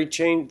they've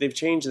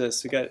changed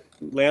this. We got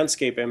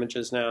landscape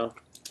images now.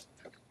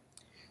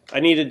 I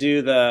need to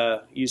do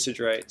the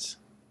usage rights.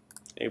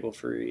 Able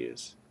for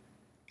reuse.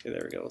 Okay,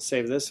 there we go. We'll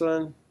save this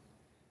one.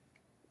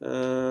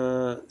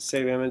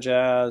 Save image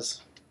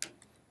as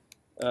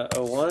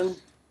 01.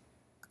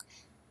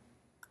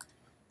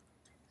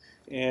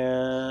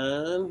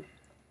 And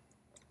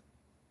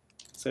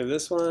save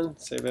this one.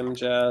 Save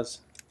image as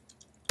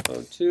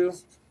 02.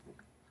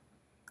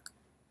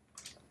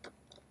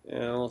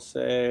 And we'll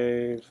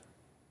save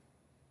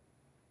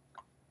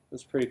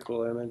this pretty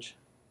cool image.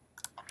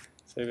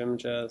 Save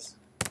image as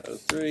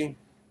 03.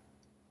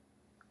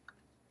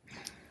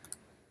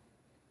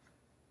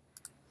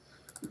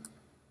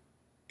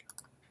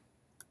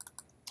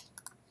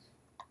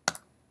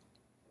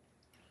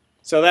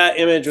 So that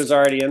image was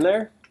already in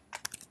there,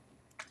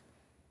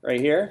 right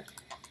here.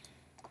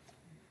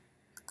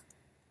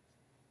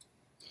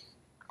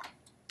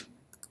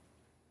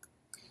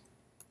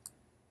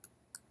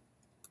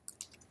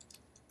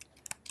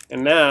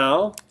 And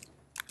now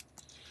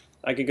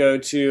I could go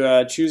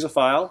to choose a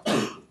file,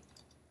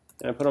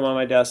 and I put them on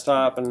my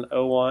desktop in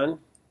 01,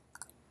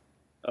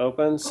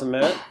 open,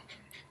 submit,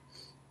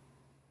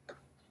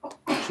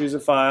 choose a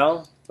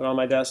file, put it on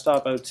my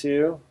desktop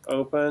 02,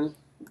 open,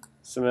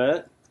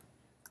 submit.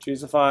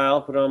 Choose a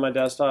file, put it on my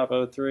desktop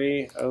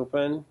 03,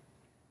 open,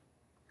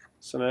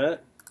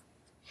 submit.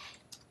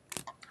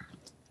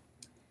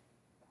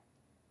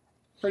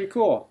 Pretty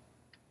cool.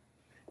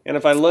 And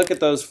if I look at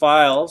those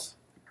files,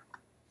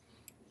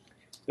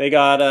 they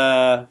got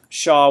a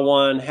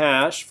SHA-1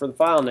 hash for the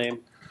file name.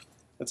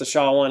 That's a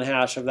SHA-1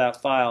 hash of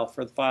that file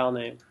for the file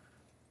name.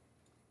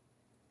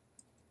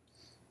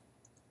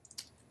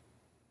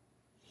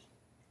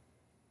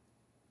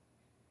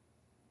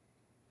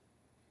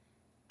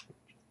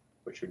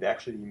 which would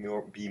actually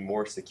be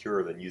more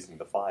secure than using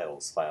the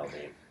file's file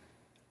name.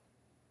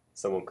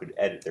 Someone could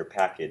edit their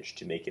package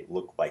to make it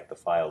look like the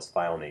file's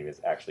file name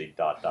is actually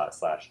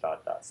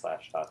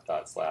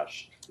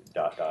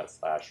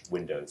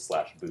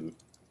 ///////Windows/boot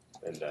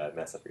and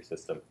mess up your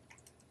system.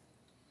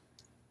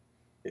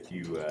 If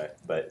you,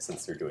 but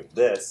since they're doing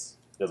this,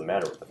 it doesn't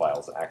matter what the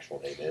file's actual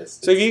name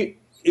is. So if you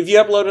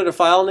uploaded a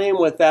file name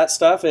with that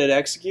stuff, it'd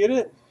execute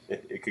it?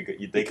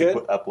 They could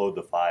upload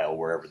the file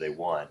wherever they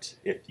want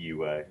if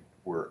you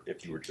were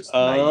just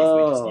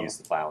naively just use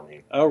the file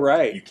name. Oh,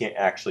 right. You can't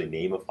actually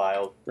name a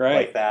file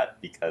like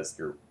that because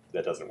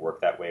that doesn't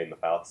work that way in the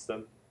file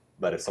system.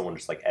 But if someone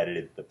just like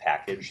edited the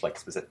package, like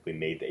specifically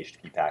made the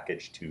HTTP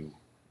package to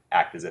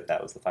act as if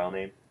that was the file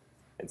name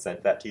and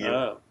sent that to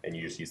you, and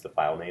you just use the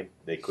file name,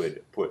 they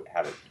could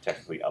have it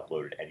technically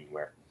uploaded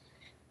anywhere,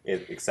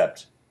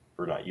 except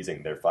for not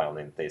using their file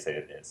name that they say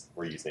it is.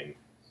 We're using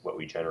what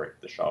we generate,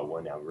 the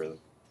SHA-1 algorithm.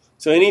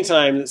 So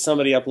anytime that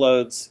somebody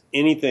uploads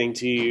anything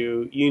to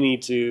you, you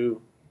need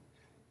to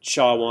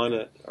SHA-1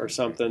 it or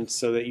something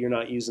so that you're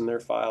not using their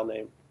file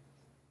name.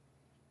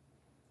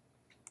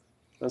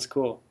 That's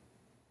cool.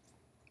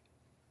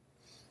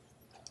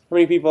 How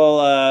many people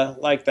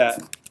like that?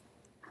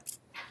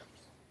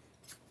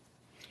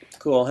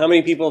 Cool. How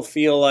many people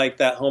feel like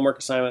that homework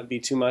assignment would be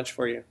too much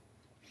for you?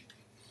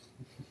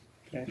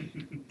 Okay.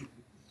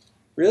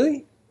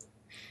 Really?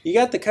 You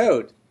got the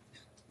code.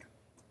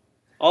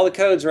 All the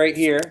code's right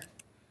here.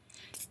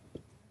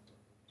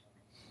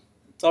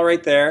 It's all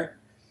right there.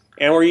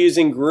 And we're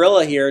using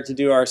Gorilla here to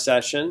do our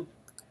session.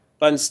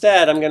 But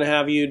instead, I'm going to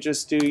have you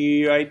just do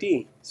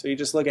UUID. So you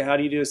just look at how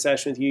do you do a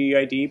session with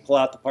UUID, pull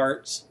out the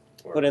parts,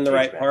 put in the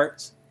right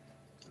parts.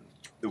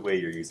 The way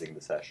you're using the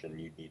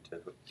session,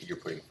 you're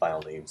putting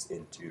file names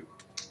into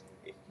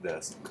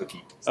the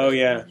cookie. So oh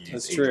yeah,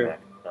 that's true. HMAC,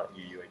 not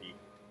UUID.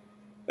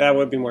 That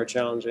would be more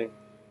challenging.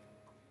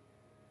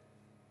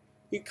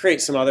 You could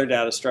create some other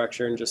data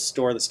structure and just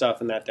store the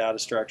stuff in that data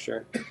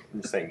structure.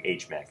 I'm just saying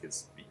HMAC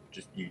is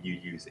just you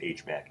use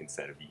HMAC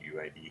instead of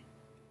UUID.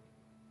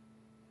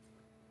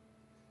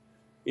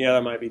 Yeah,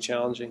 that might be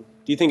challenging.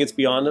 Do you think it's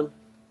beyond them?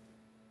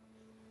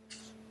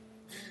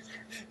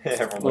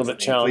 Everyone a little bit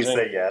challenging.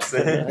 Please say yes.